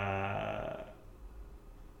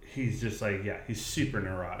he's just he's super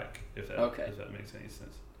neurotic, if that makes any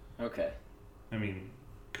sense. Okay. I mean,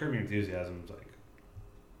 Curb Your Enthusiasm is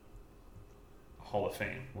Hall of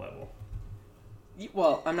Fame level.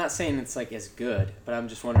 Well, I'm not saying it's as good, but I'm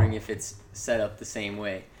just wondering if it's set up the same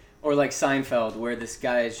way. Or Seinfeld, where this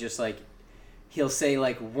guy is just he'll say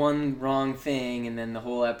one wrong thing and then the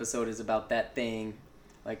whole episode is about that thing.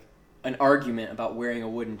 An argument about wearing a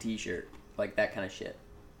wooden t-shirt. That kind of shit.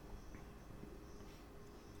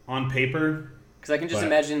 On paper, because I can just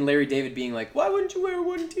imagine Larry David being why wouldn't you wear a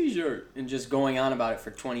wooden t-shirt, and just going on about it for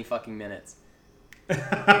 20 fucking minutes.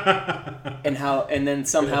 and then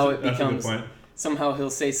somehow it becomes somehow he'll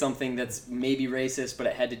say something that's maybe racist, but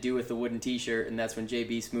it had to do with the wooden t-shirt, and that's when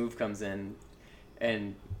JB Smoove comes in,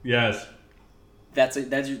 and yes,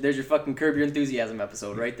 there's your fucking Curb Your Enthusiasm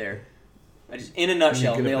episode right there. I just in a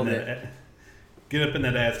nutshell nailed it. Get up in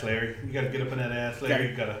that ass, Larry. You gotta get up in that ass, Larry.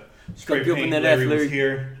 You gotta Spray spray paint. Larry was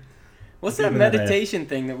here. What's that meditation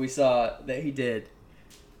thing that we saw that he did?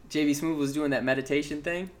 JB Smooth was doing that meditation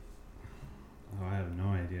thing. Oh, I have no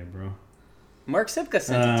idea, bro. Mark Sipka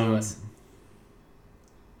sent it to us.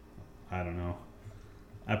 I don't know.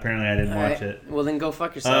 Apparently, I didn't watch it. Well, then go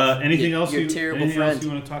fuck yourself. Anything else? Terrible anything friend. else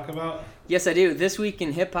you want to talk about? Yes, I do. This week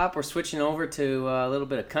in hip hop, we're switching over to a little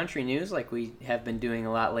bit of country news, like we have been doing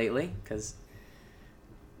a lot lately, because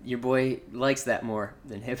your boy likes that more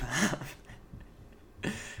than hip hop.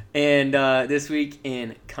 And this week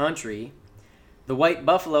in country, the White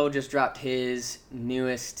Buffalo just dropped his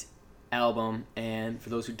newest album, and for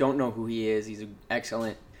those who don't know who he is, he's an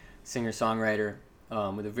excellent singer-songwriter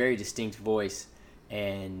with a very distinct voice,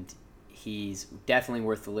 and he's definitely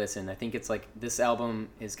worth the listen. I think it's like this album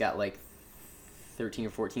has got like 13 or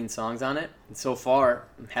 14 songs on it, and so far,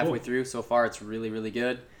 I'm halfway through, so far it's really, really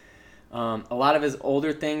good. A lot of his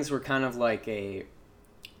older things were kind of like a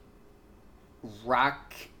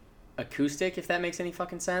rock acoustic, if that makes any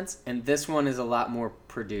fucking sense, and this one is a lot more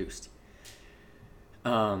produced.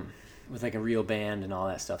 With like a real band and all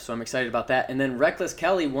that stuff. So I'm excited about that. And then Reckless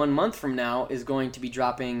Kelly, 1 month from now, is going to be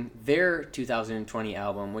dropping their 2020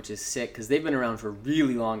 album, which is sick because they've been around for a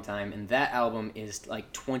really long time, and that album is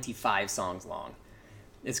like 25 songs long.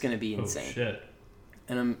 It's going to be insane. Oh, shit.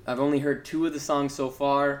 And I've only heard 2 of the songs so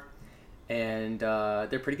far, and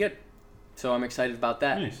they're pretty good. So I'm excited about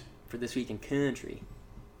that. Nice. For this week in country.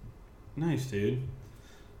 Nice, dude.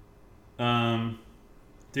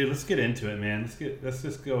 Dude, let's get into it, man. Let's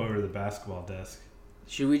just go over to the basketball desk.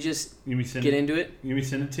 Should we just get into it? You want me to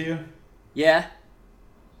send it to you? Yeah.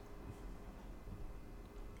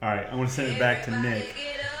 All right, I'm going to send it back to Nick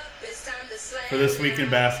for this week in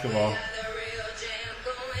basketball.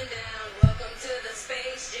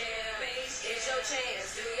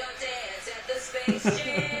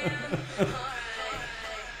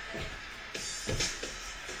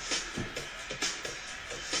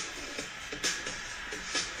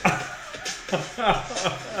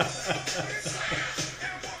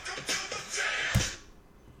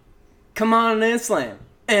 Come on and slam,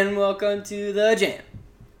 and welcome to the jam.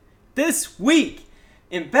 This week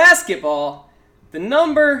in basketball, the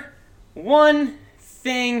number one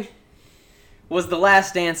thing was the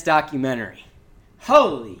Last Dance documentary.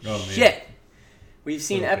 Holy shit. We've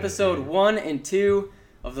seen episode 1 and 2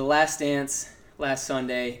 of The Last Dance last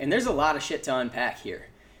Sunday, and there's a lot of shit to unpack here.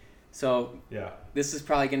 So yeah, this is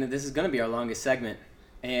gonna be our longest segment,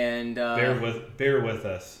 and bear with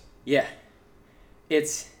us. Yeah,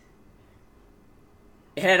 it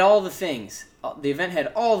had all the things. The event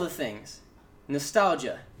had all the things: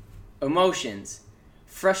 nostalgia, emotions,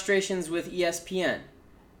 frustrations with ESPN,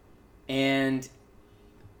 and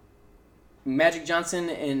Magic Johnson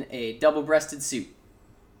in a double-breasted suit,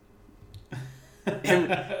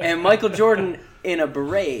 and Michael Jordan in a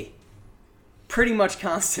beret, pretty much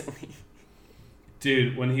constantly.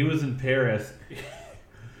 Dude, when he was in Paris,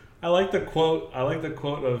 I like the quote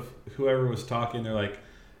of whoever was talking. They're like,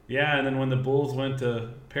 yeah, and then when the Bulls went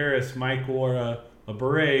to Paris, Mike wore a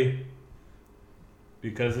beret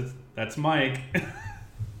because that's Mike.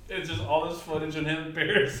 It's just all this footage of him in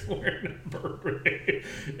Paris wearing a beret.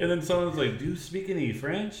 And then someone's like, do you speak any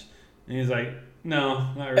French? And he's like,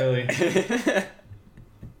 no, not really.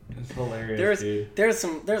 It's hilarious, dude. There's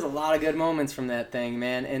a lot of good moments from that thing,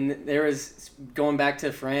 man. And there was, going back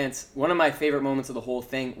to France, one of my favorite moments of the whole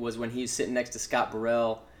thing was when he was sitting next to Scott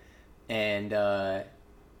Burrell and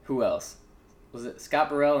who else? Was it Scott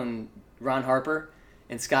Burrell and Ron Harper?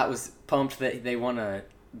 And Scott was pumped that they won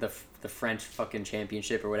the French fucking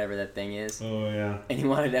championship or whatever that thing is. Oh, yeah. And he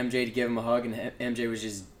wanted MJ to give him a hug, and MJ was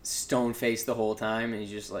just stone-faced the whole time, and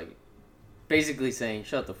he's just like basically saying,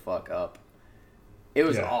 shut the fuck up. It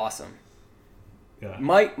was awesome. Yeah.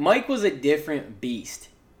 Mike was a different beast.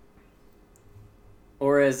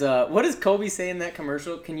 Or as what does Kobe say in that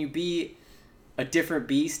commercial? Can you be a different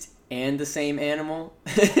beast and the same animal?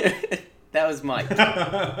 That was Mike. Wait,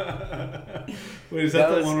 is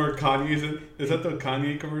that the one where Kanye's in? Is that the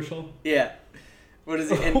Kanye commercial? Yeah. What is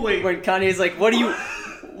it? And when Kanye's like, "What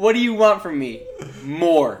do you want from me?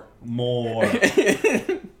 More." More. What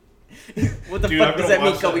the fuck does that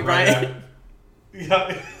mean, Kobe Bryant?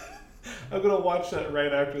 Yeah. I'm gonna watch that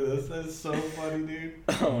right after this. That's so funny, dude.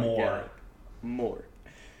 Oh my God. More.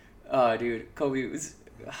 Oh, dude, Kobe was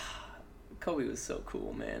so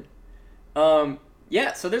cool, man.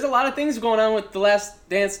 Yeah, so there's a lot of things going on with the Last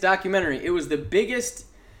Dance documentary. It was the biggest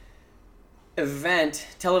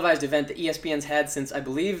televised event that ESPN's had since, I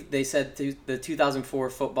believe they said, the 2004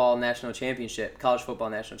 college football national championship.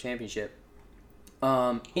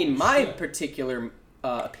 In my particular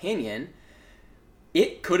opinion,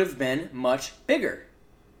 it could have been much bigger.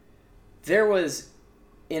 There was,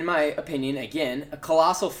 in my opinion, again, a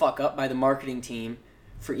colossal fuck-up by the marketing team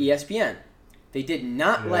for ESPN. They did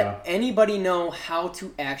not let anybody know how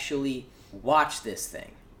to actually watch this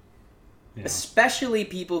thing. Yeah. Especially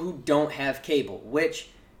people who don't have cable, which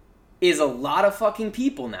is a lot of fucking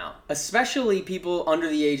people now. Especially people under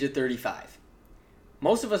the age of 35.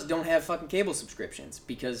 Most of us don't have fucking cable subscriptions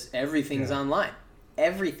because everything's online.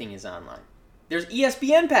 Everything is online. There's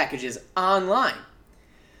ESPN packages online.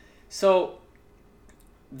 So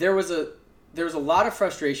there was a lot of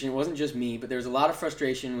frustration. It wasn't just me, but there was a lot of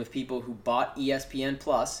frustration with people who bought ESPN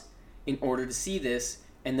Plus in order to see this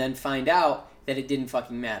and then find out that it didn't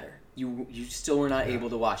fucking matter. You still were not able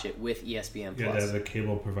to watch it with ESPN Plus. You had to have a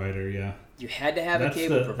cable provider, yeah. You had to have a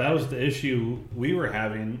cable provider. That was the issue we were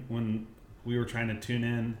having when we were trying to tune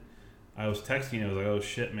in. I was texting you. I was like, oh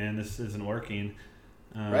shit, man, this isn't working.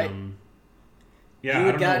 Right. Yeah,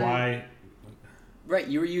 I don't know why. Right,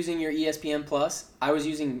 you were using your ESPN Plus. I was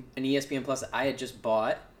using an ESPN Plus that I had just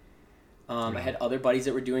bought. I had other buddies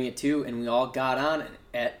that were doing it too, and we all got on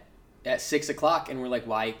at 6 o'clock, and we're like,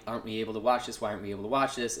 why aren't we able to watch this? Why aren't we able to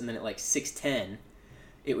watch this? And then at like 6:10,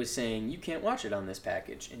 it was saying, you can't watch it on this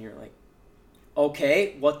package. And you're like,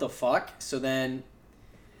 okay, what the fuck? So then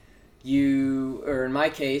or in my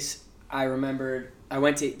case, I remembered, I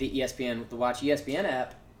went to the Watch ESPN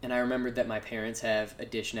app, and I remembered that my parents have a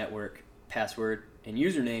Dish Network password and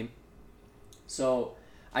username. So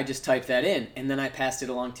I just typed that in, and then I passed it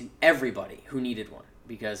along to everybody who needed one,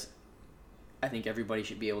 because I think everybody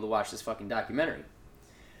should be able to watch this fucking documentary.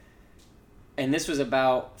 And this was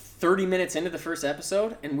about 30 minutes into the first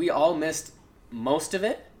episode, and we all missed most of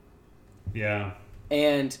it. Yeah.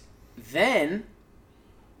 And then,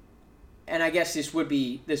 and I guess this would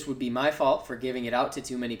be my fault for giving it out to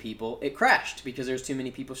too many people. It crashed because there's too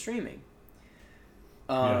many people streaming.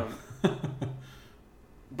 But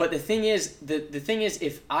the thing is,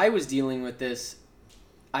 if I was dealing with this,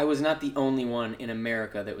 I was not the only one in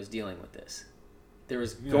America that was dealing with this. There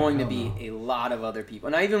was going to be a lot of other people.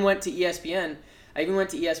 And I even went to ESPN. I even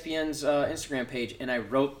went to ESPN's Instagram page, and I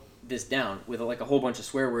wrote this down with like a whole bunch of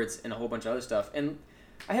swear words and a whole bunch of other stuff. And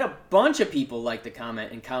I had a bunch of people like to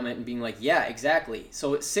comment and being like, yeah, exactly.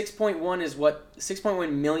 So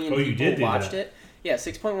 6.1 million people watched it. Yeah,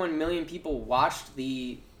 6.1 million people watched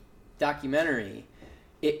the documentary.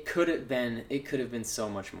 It could have been so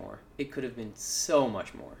much more. It could have been so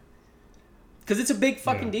much more. Because it's a big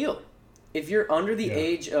fucking deal. If you're under the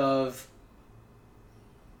age of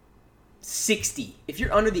 60,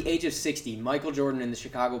 Michael Jordan and the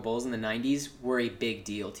Chicago Bulls in the 90s were a big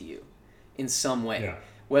deal to you in some way. Yeah.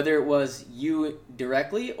 Whether it was you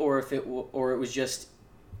directly or if it was just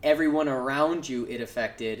everyone around you it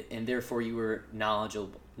affected, and therefore you were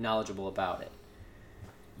knowledgeable about it.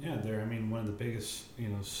 Yeah, they're one of the biggest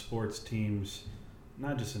sports teams,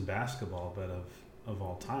 not just in basketball but of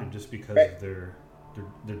all time, just because of their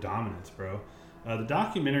dominance, bro. The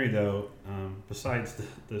documentary though, besides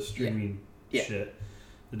the streaming shit,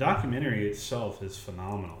 the documentary itself is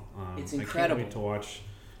phenomenal. It's incredible. I can't wait to watch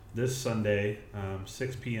this Sunday,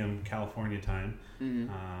 6 p.m. California time.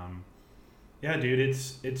 Mm-hmm. Yeah, dude,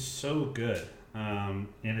 it's so good. And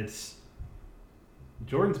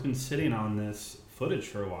Jordan's been sitting on this footage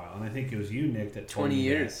for a while, and I think it was you, Nick, that told 20 me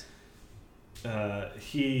years.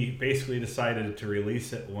 He basically decided to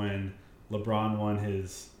release it when LeBron won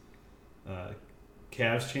his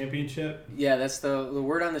Cavs championship. Yeah, that's the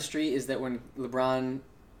word on the street is that when LeBron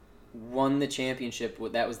won the championship,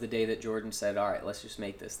 that was the day that Jordan said, all right, let's just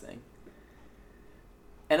make this thing.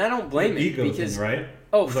 And I don't blame him. Ego thing, right?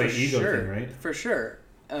 Oh, for sure. Ego thing, right? For sure.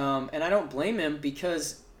 And I don't blame him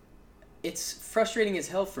because it's frustrating as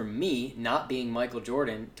hell for me, not being Michael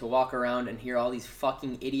Jordan, to walk around and hear all these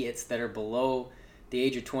fucking idiots that are below the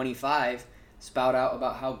age of 25 spout out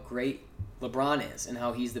about how great LeBron is and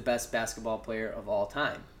how he's the best basketball player of all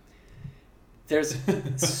time. There's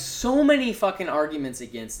so many fucking arguments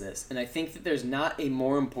against this, and I think that there's not a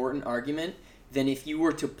more important argument than if you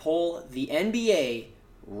were to poll the NBA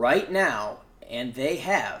right now, and they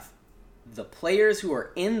have the players who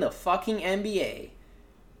are in the fucking NBA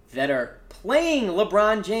that are playing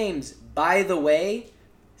LeBron James. By the way,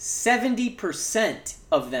 70%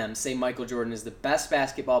 of them say Michael Jordan is the best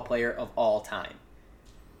basketball player of all time.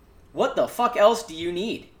 What the fuck else do you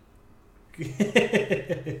need?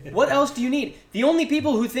 What else do you need? The only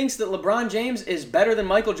people who thinks that LeBron James is better than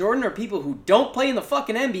Michael Jordan are people who don't play in the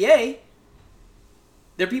fucking NBA.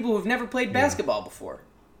 They're people who've never played basketball before.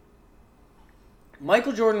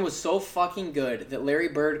 Michael Jordan was so fucking good that Larry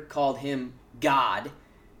Bird called him God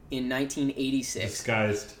in 1986.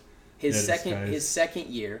 Disguised. His second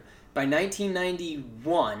year. By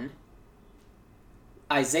 1991,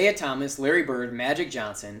 Isaiah Thomas, Larry Bird, Magic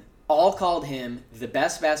Johnson all called him the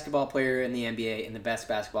best basketball player in the NBA and the best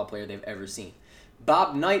basketball player they've ever seen.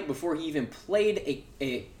 Bob Knight, before he even played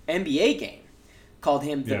a NBA game, called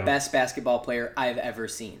him the best basketball player I've ever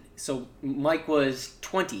seen. So Mike was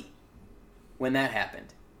 20 when that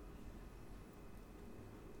happened.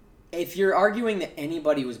 If you're arguing that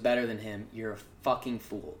anybody was better than him, you're a fucking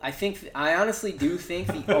fool. I honestly do think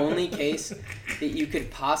the only case that you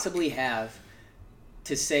could possibly have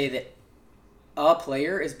to say that a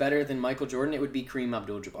player is better than Michael Jordan, it would be Kareem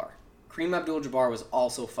Abdul-Jabbar. Kareem Abdul-Jabbar was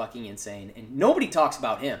also fucking insane, and nobody talks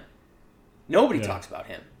about him. Nobody talks about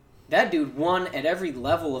him. That dude won at every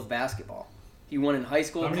level of basketball. He won in high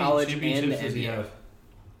school, college, and the NBA.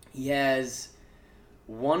 He has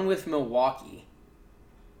one with Milwaukee,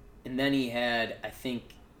 and then he had, I think,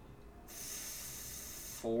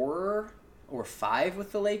 4 or 5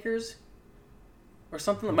 with the Lakers, or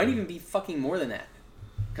something. It might even be fucking more than that,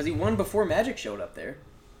 because he won before Magic showed up there.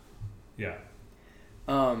 Yeah.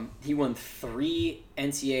 He won 3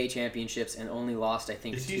 NCAA championships and only lost, I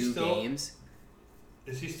think, 2 games.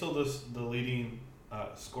 Is he still the leading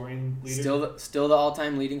scoring leader? Still the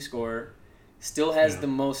all-time leading scorer. Still has the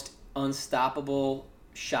most unstoppable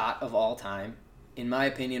shot of all time. In my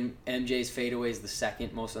opinion, MJ's fadeaway is the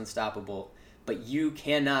second most unstoppable. But you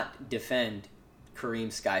cannot defend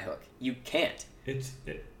Kareem's skyhook. You can't. It's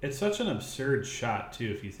such an absurd shot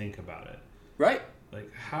too, if you think about it. Right.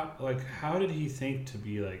 How did he think to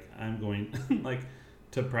be like, I'm going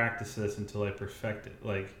to practice this until I perfect it?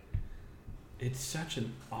 Like, it's such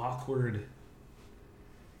an awkward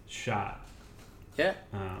shot. Yeah.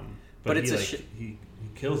 But he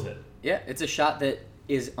kills it. Yeah, it's a shot that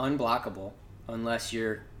is unblockable unless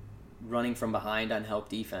you're running from behind on help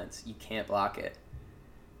defense. You can't block it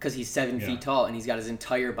because he's 7 feet tall and he's got his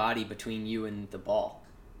entire body between you and the ball.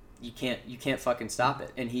 You can't fucking stop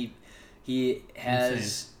it. And he has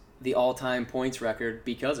insane. The all-time points record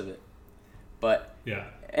because of it. But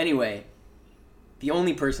anyway, the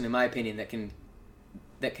only person, in my opinion, that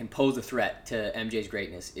can pose a threat to MJ's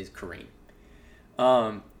greatness is Kareem.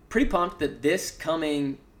 Pretty pumped that this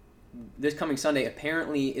coming Sunday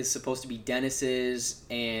apparently is supposed to be Dennis's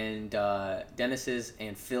and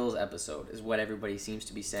Phil's episode, is what everybody seems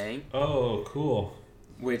to be saying. Oh, cool.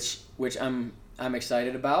 Which I'm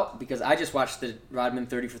excited about because I just watched the Rodman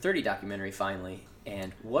 30 for 30 documentary finally,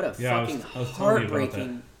 and what a fucking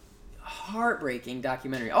heartbreaking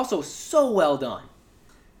documentary. Also, so well done.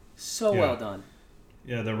 Well done.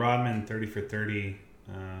 Yeah, the Rodman 30 for 30.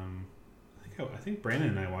 I think Brandon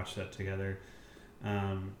and I watched that together.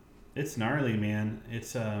 It's gnarly, man.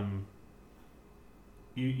 It's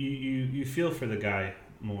you feel for the guy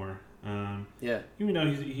more. Even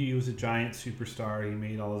though he was a giant superstar, he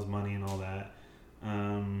made all his money and all that.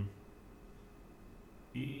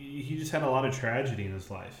 He just had a lot of tragedy in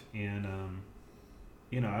his life, and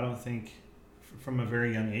I don't think from a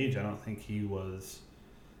very young age, I don't think he was,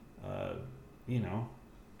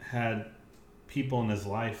 had people in his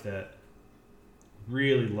life that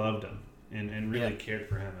really loved him and really cared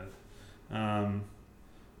for him.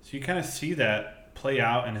 So you kind of see that play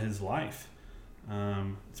out in his life.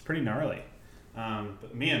 It's pretty gnarly.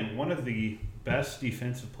 But man, one of the best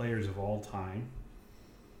defensive players of all time.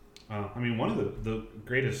 One of the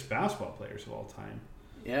greatest basketball players of all time.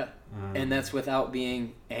 Yeah, and that's without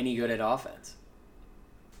being any good at offense.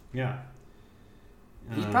 Yeah.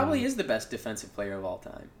 He probably is the best defensive player of all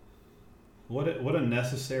time. What a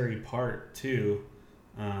necessary part too,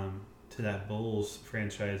 to that Bulls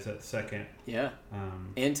franchise, that second. Yeah.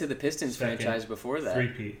 And to the Pistons franchise before that.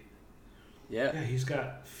 3-peat. Yeah. Yeah, he's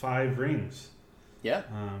got 5 rings. Yeah.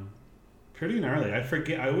 Pretty gnarly.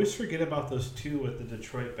 I always forget about those 2 with the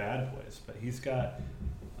Detroit Bad Boys, but he's got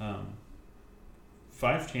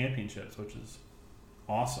 5 championships, which is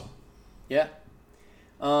awesome. Yeah.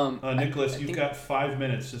 Nicholas, you've got 5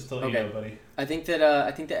 minutes just to let you know, buddy. I think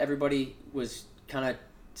that everybody was kind of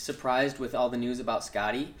surprised with all the news about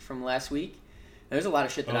Scotty from last week. There's a lot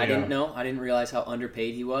of shit that I didn't know. I didn't realize how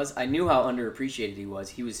underpaid he was. I knew how underappreciated he was.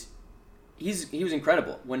 He was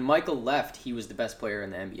incredible. When Michael left, he was the best player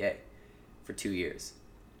in the NBA for 2 years.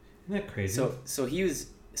 Isn't that crazy? So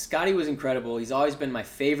Scotty was incredible. He's always been my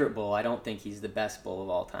favorite Bull. I don't think he's the best Bull of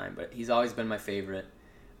all time, but he's always been my favorite.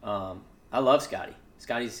 I love Scotty.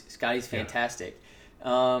 Scotty's fantastic.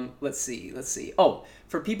 Let's see. Oh,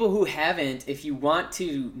 for people who haven't, if you want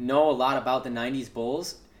to know a lot about the 90s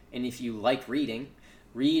Bulls, and if you like read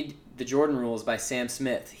The Jordan Rules by Sam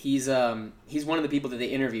Smith. He's one of the people that they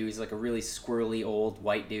interview. He's like a really squirrely old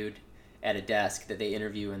white dude at a desk that they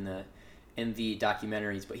interview in the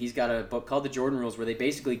documentaries. But he's got a book called The Jordan Rules where they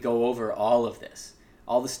basically go over all of this,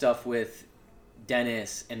 all the stuff with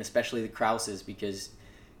Dennis and especially the Krauses, because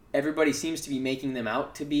everybody seems to be making them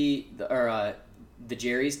out to be the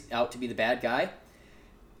Jerrys out to be the bad guy.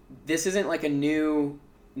 This isn't like a new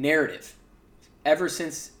narrative. Ever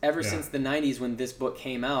since the 90s when this book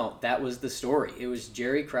came out, that was the story. It was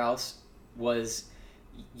Jerry Krause was,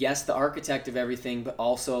 yes, the architect of everything, but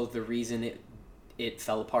also the reason it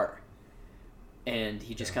fell apart. And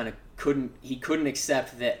he just kind of couldn't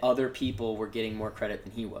accept that other people were getting more credit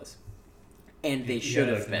than he was. And they should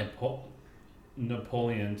have been.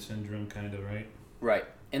 Napoleon syndrome kind of, right? Right.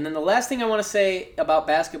 And then the last thing I want to say about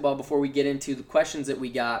basketball before we get into the questions that we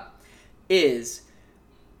got is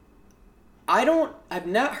I've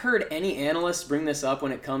not heard any analysts bring this up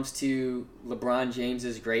when it comes to LeBron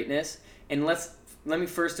James's greatness. And let me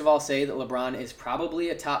first of all say that LeBron is probably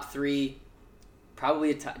a top 3,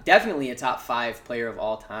 definitely a top 5 player of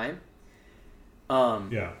all time.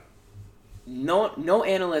 Yeah. No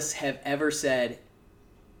analysts have ever said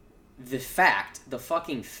the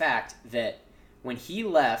fucking fact that when he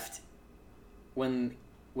left, when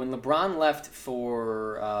LeBron left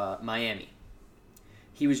for Miami,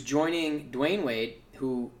 he was joining Dwayne Wade,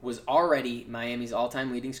 who was already Miami's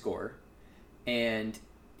all-time leading scorer, and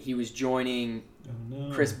he was joining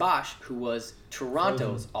Chris Bosh, who was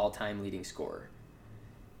Toronto's all-time leading scorer.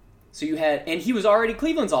 So and he was already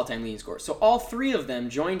Cleveland's all-time leading scorer. So all 3 of them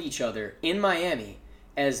joined each other in Miami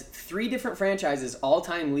as 3 different franchises'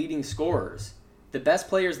 all-time leading scorers, the best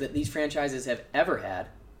players that these franchises have ever had.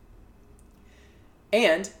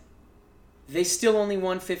 And they still only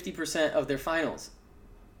won 50% of their finals.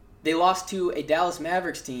 They lost to a Dallas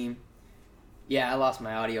Mavericks team. Yeah, I lost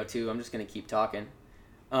my audio too. I'm just going to keep talking.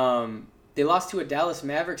 They lost to a Dallas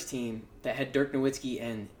Mavericks team that had Dirk Nowitzki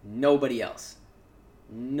and nobody else.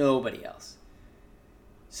 Nobody else.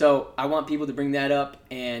 So I want people to bring that up,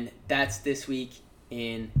 and that's this week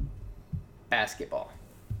in basketball.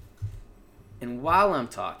 And while I'm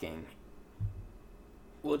talking,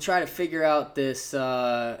 we'll try to figure out this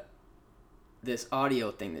this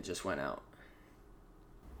audio thing that just went out.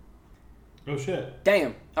 Oh, shit.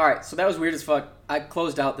 Damn. All right, so that was weird as fuck. I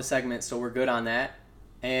closed out the segment, so we're good on that.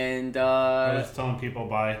 And I was telling people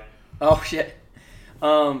bye. Oh, shit.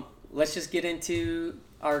 Let's just get into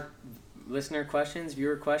our listener questions,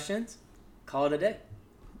 viewer questions. Call it a day.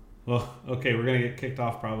 Well, okay, we're going to get kicked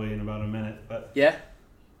off probably in about a minute, but... Yeah?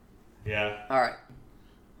 Yeah. All right.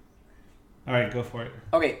 All right, go for it.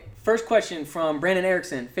 Okay, first question from Brandon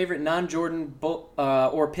Erickson. Favorite non-Jordan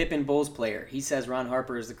or Pippen Bulls player? He says Ron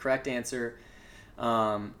Harper is the correct answer,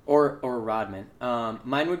 or Rodman.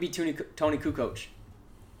 Mine would be Tony Kukoc.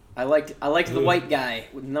 I liked the white guy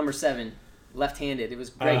with number 7, left-handed. It was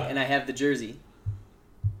great, and I have the jersey.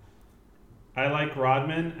 I like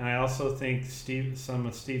Rodman, and I also think some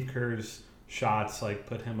of Steve Kerr's shots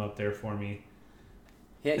put him up there for me.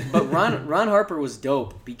 Yeah, but Ron Harper was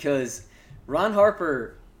dope because Ron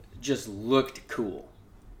Harper just looked cool.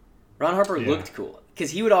 Ron Harper looked cool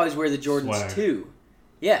because he would always wear the Jordans Swag. too.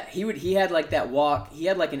 Yeah, he had that walk. He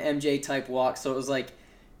had an MJ type walk, so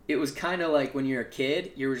it was kind of like when you're a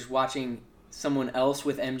kid, you were just watching someone else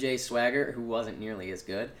with MJ swagger who wasn't nearly as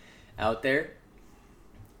good out there.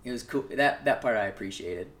 It was cool. That part I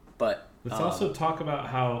appreciated. But let's also talk about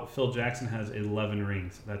how Phil Jackson has 11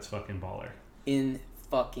 rings. That's fucking baller.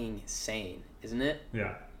 Insane, isn't it?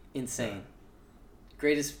 Yeah. Insane. Yeah.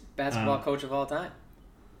 Greatest basketball coach of all time.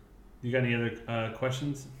 You got any other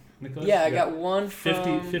questions, Nicholas? Yeah, I got one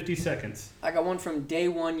from... 50 seconds. I got one from Day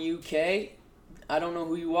One UK. I don't know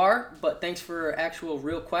who you are, but thanks for actual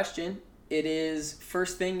real question. It is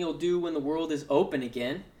first thing you'll do when the world is open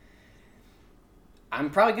again. I'm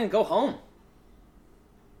probably going to go home.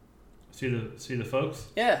 See the folks?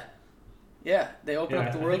 Yeah. They open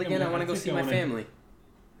up the world again. I want to go see my family.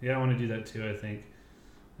 Yeah, I want to do that too, I think.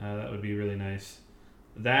 That would be really nice.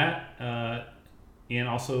 That, and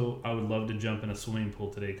also I would love to jump in a swimming pool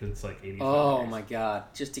today because it's 85 Oh my God.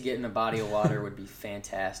 Just to get in a body of water would be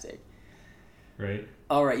fantastic. Right.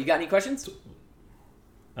 All right. You got any questions?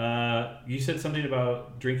 You said something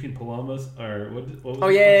about drinking Palomas, or what was Oh,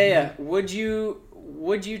 yeah. Would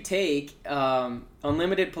you take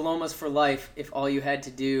unlimited Palomas for life if all you had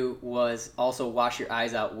to do was also wash your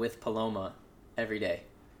eyes out with Paloma every day?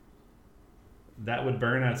 That would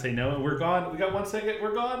burn. I'd say no. We're gone. We got 1 second.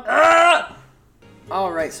 We're gone. Ah!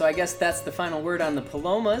 All right, so I guess that's the final word on the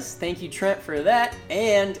Palomas. Thank you, Trent, for that.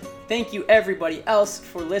 And thank you, everybody else,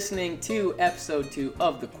 for listening to episode 2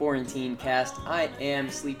 of the Quarantine Cast. I am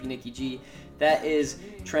Sleepy Nicky G. That is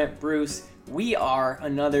Trent Bruce. We are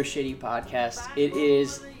Another Shitty Podcast. It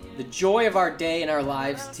is the joy of our day and our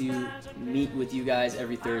lives to meet with you guys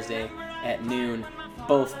every Thursday at noon,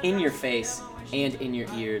 both in your face and in your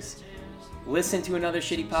ears. Listen to Another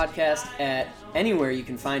Shitty Podcast at anywhere you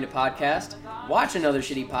can find a podcast. Watch Another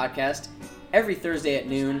Shitty Podcast every Thursday at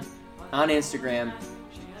noon on Instagram,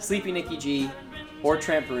 Sleepy Nicky G or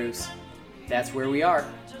Trent Bruce. That's where we are.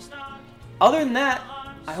 Other than that,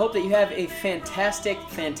 I hope that you have a fantastic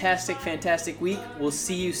week. We'll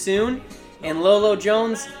see you soon. And Lolo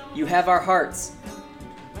Jones, you have our hearts.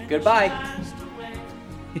 Goodbye.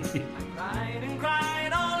 Cried and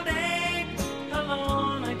cried all day,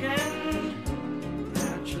 alone again.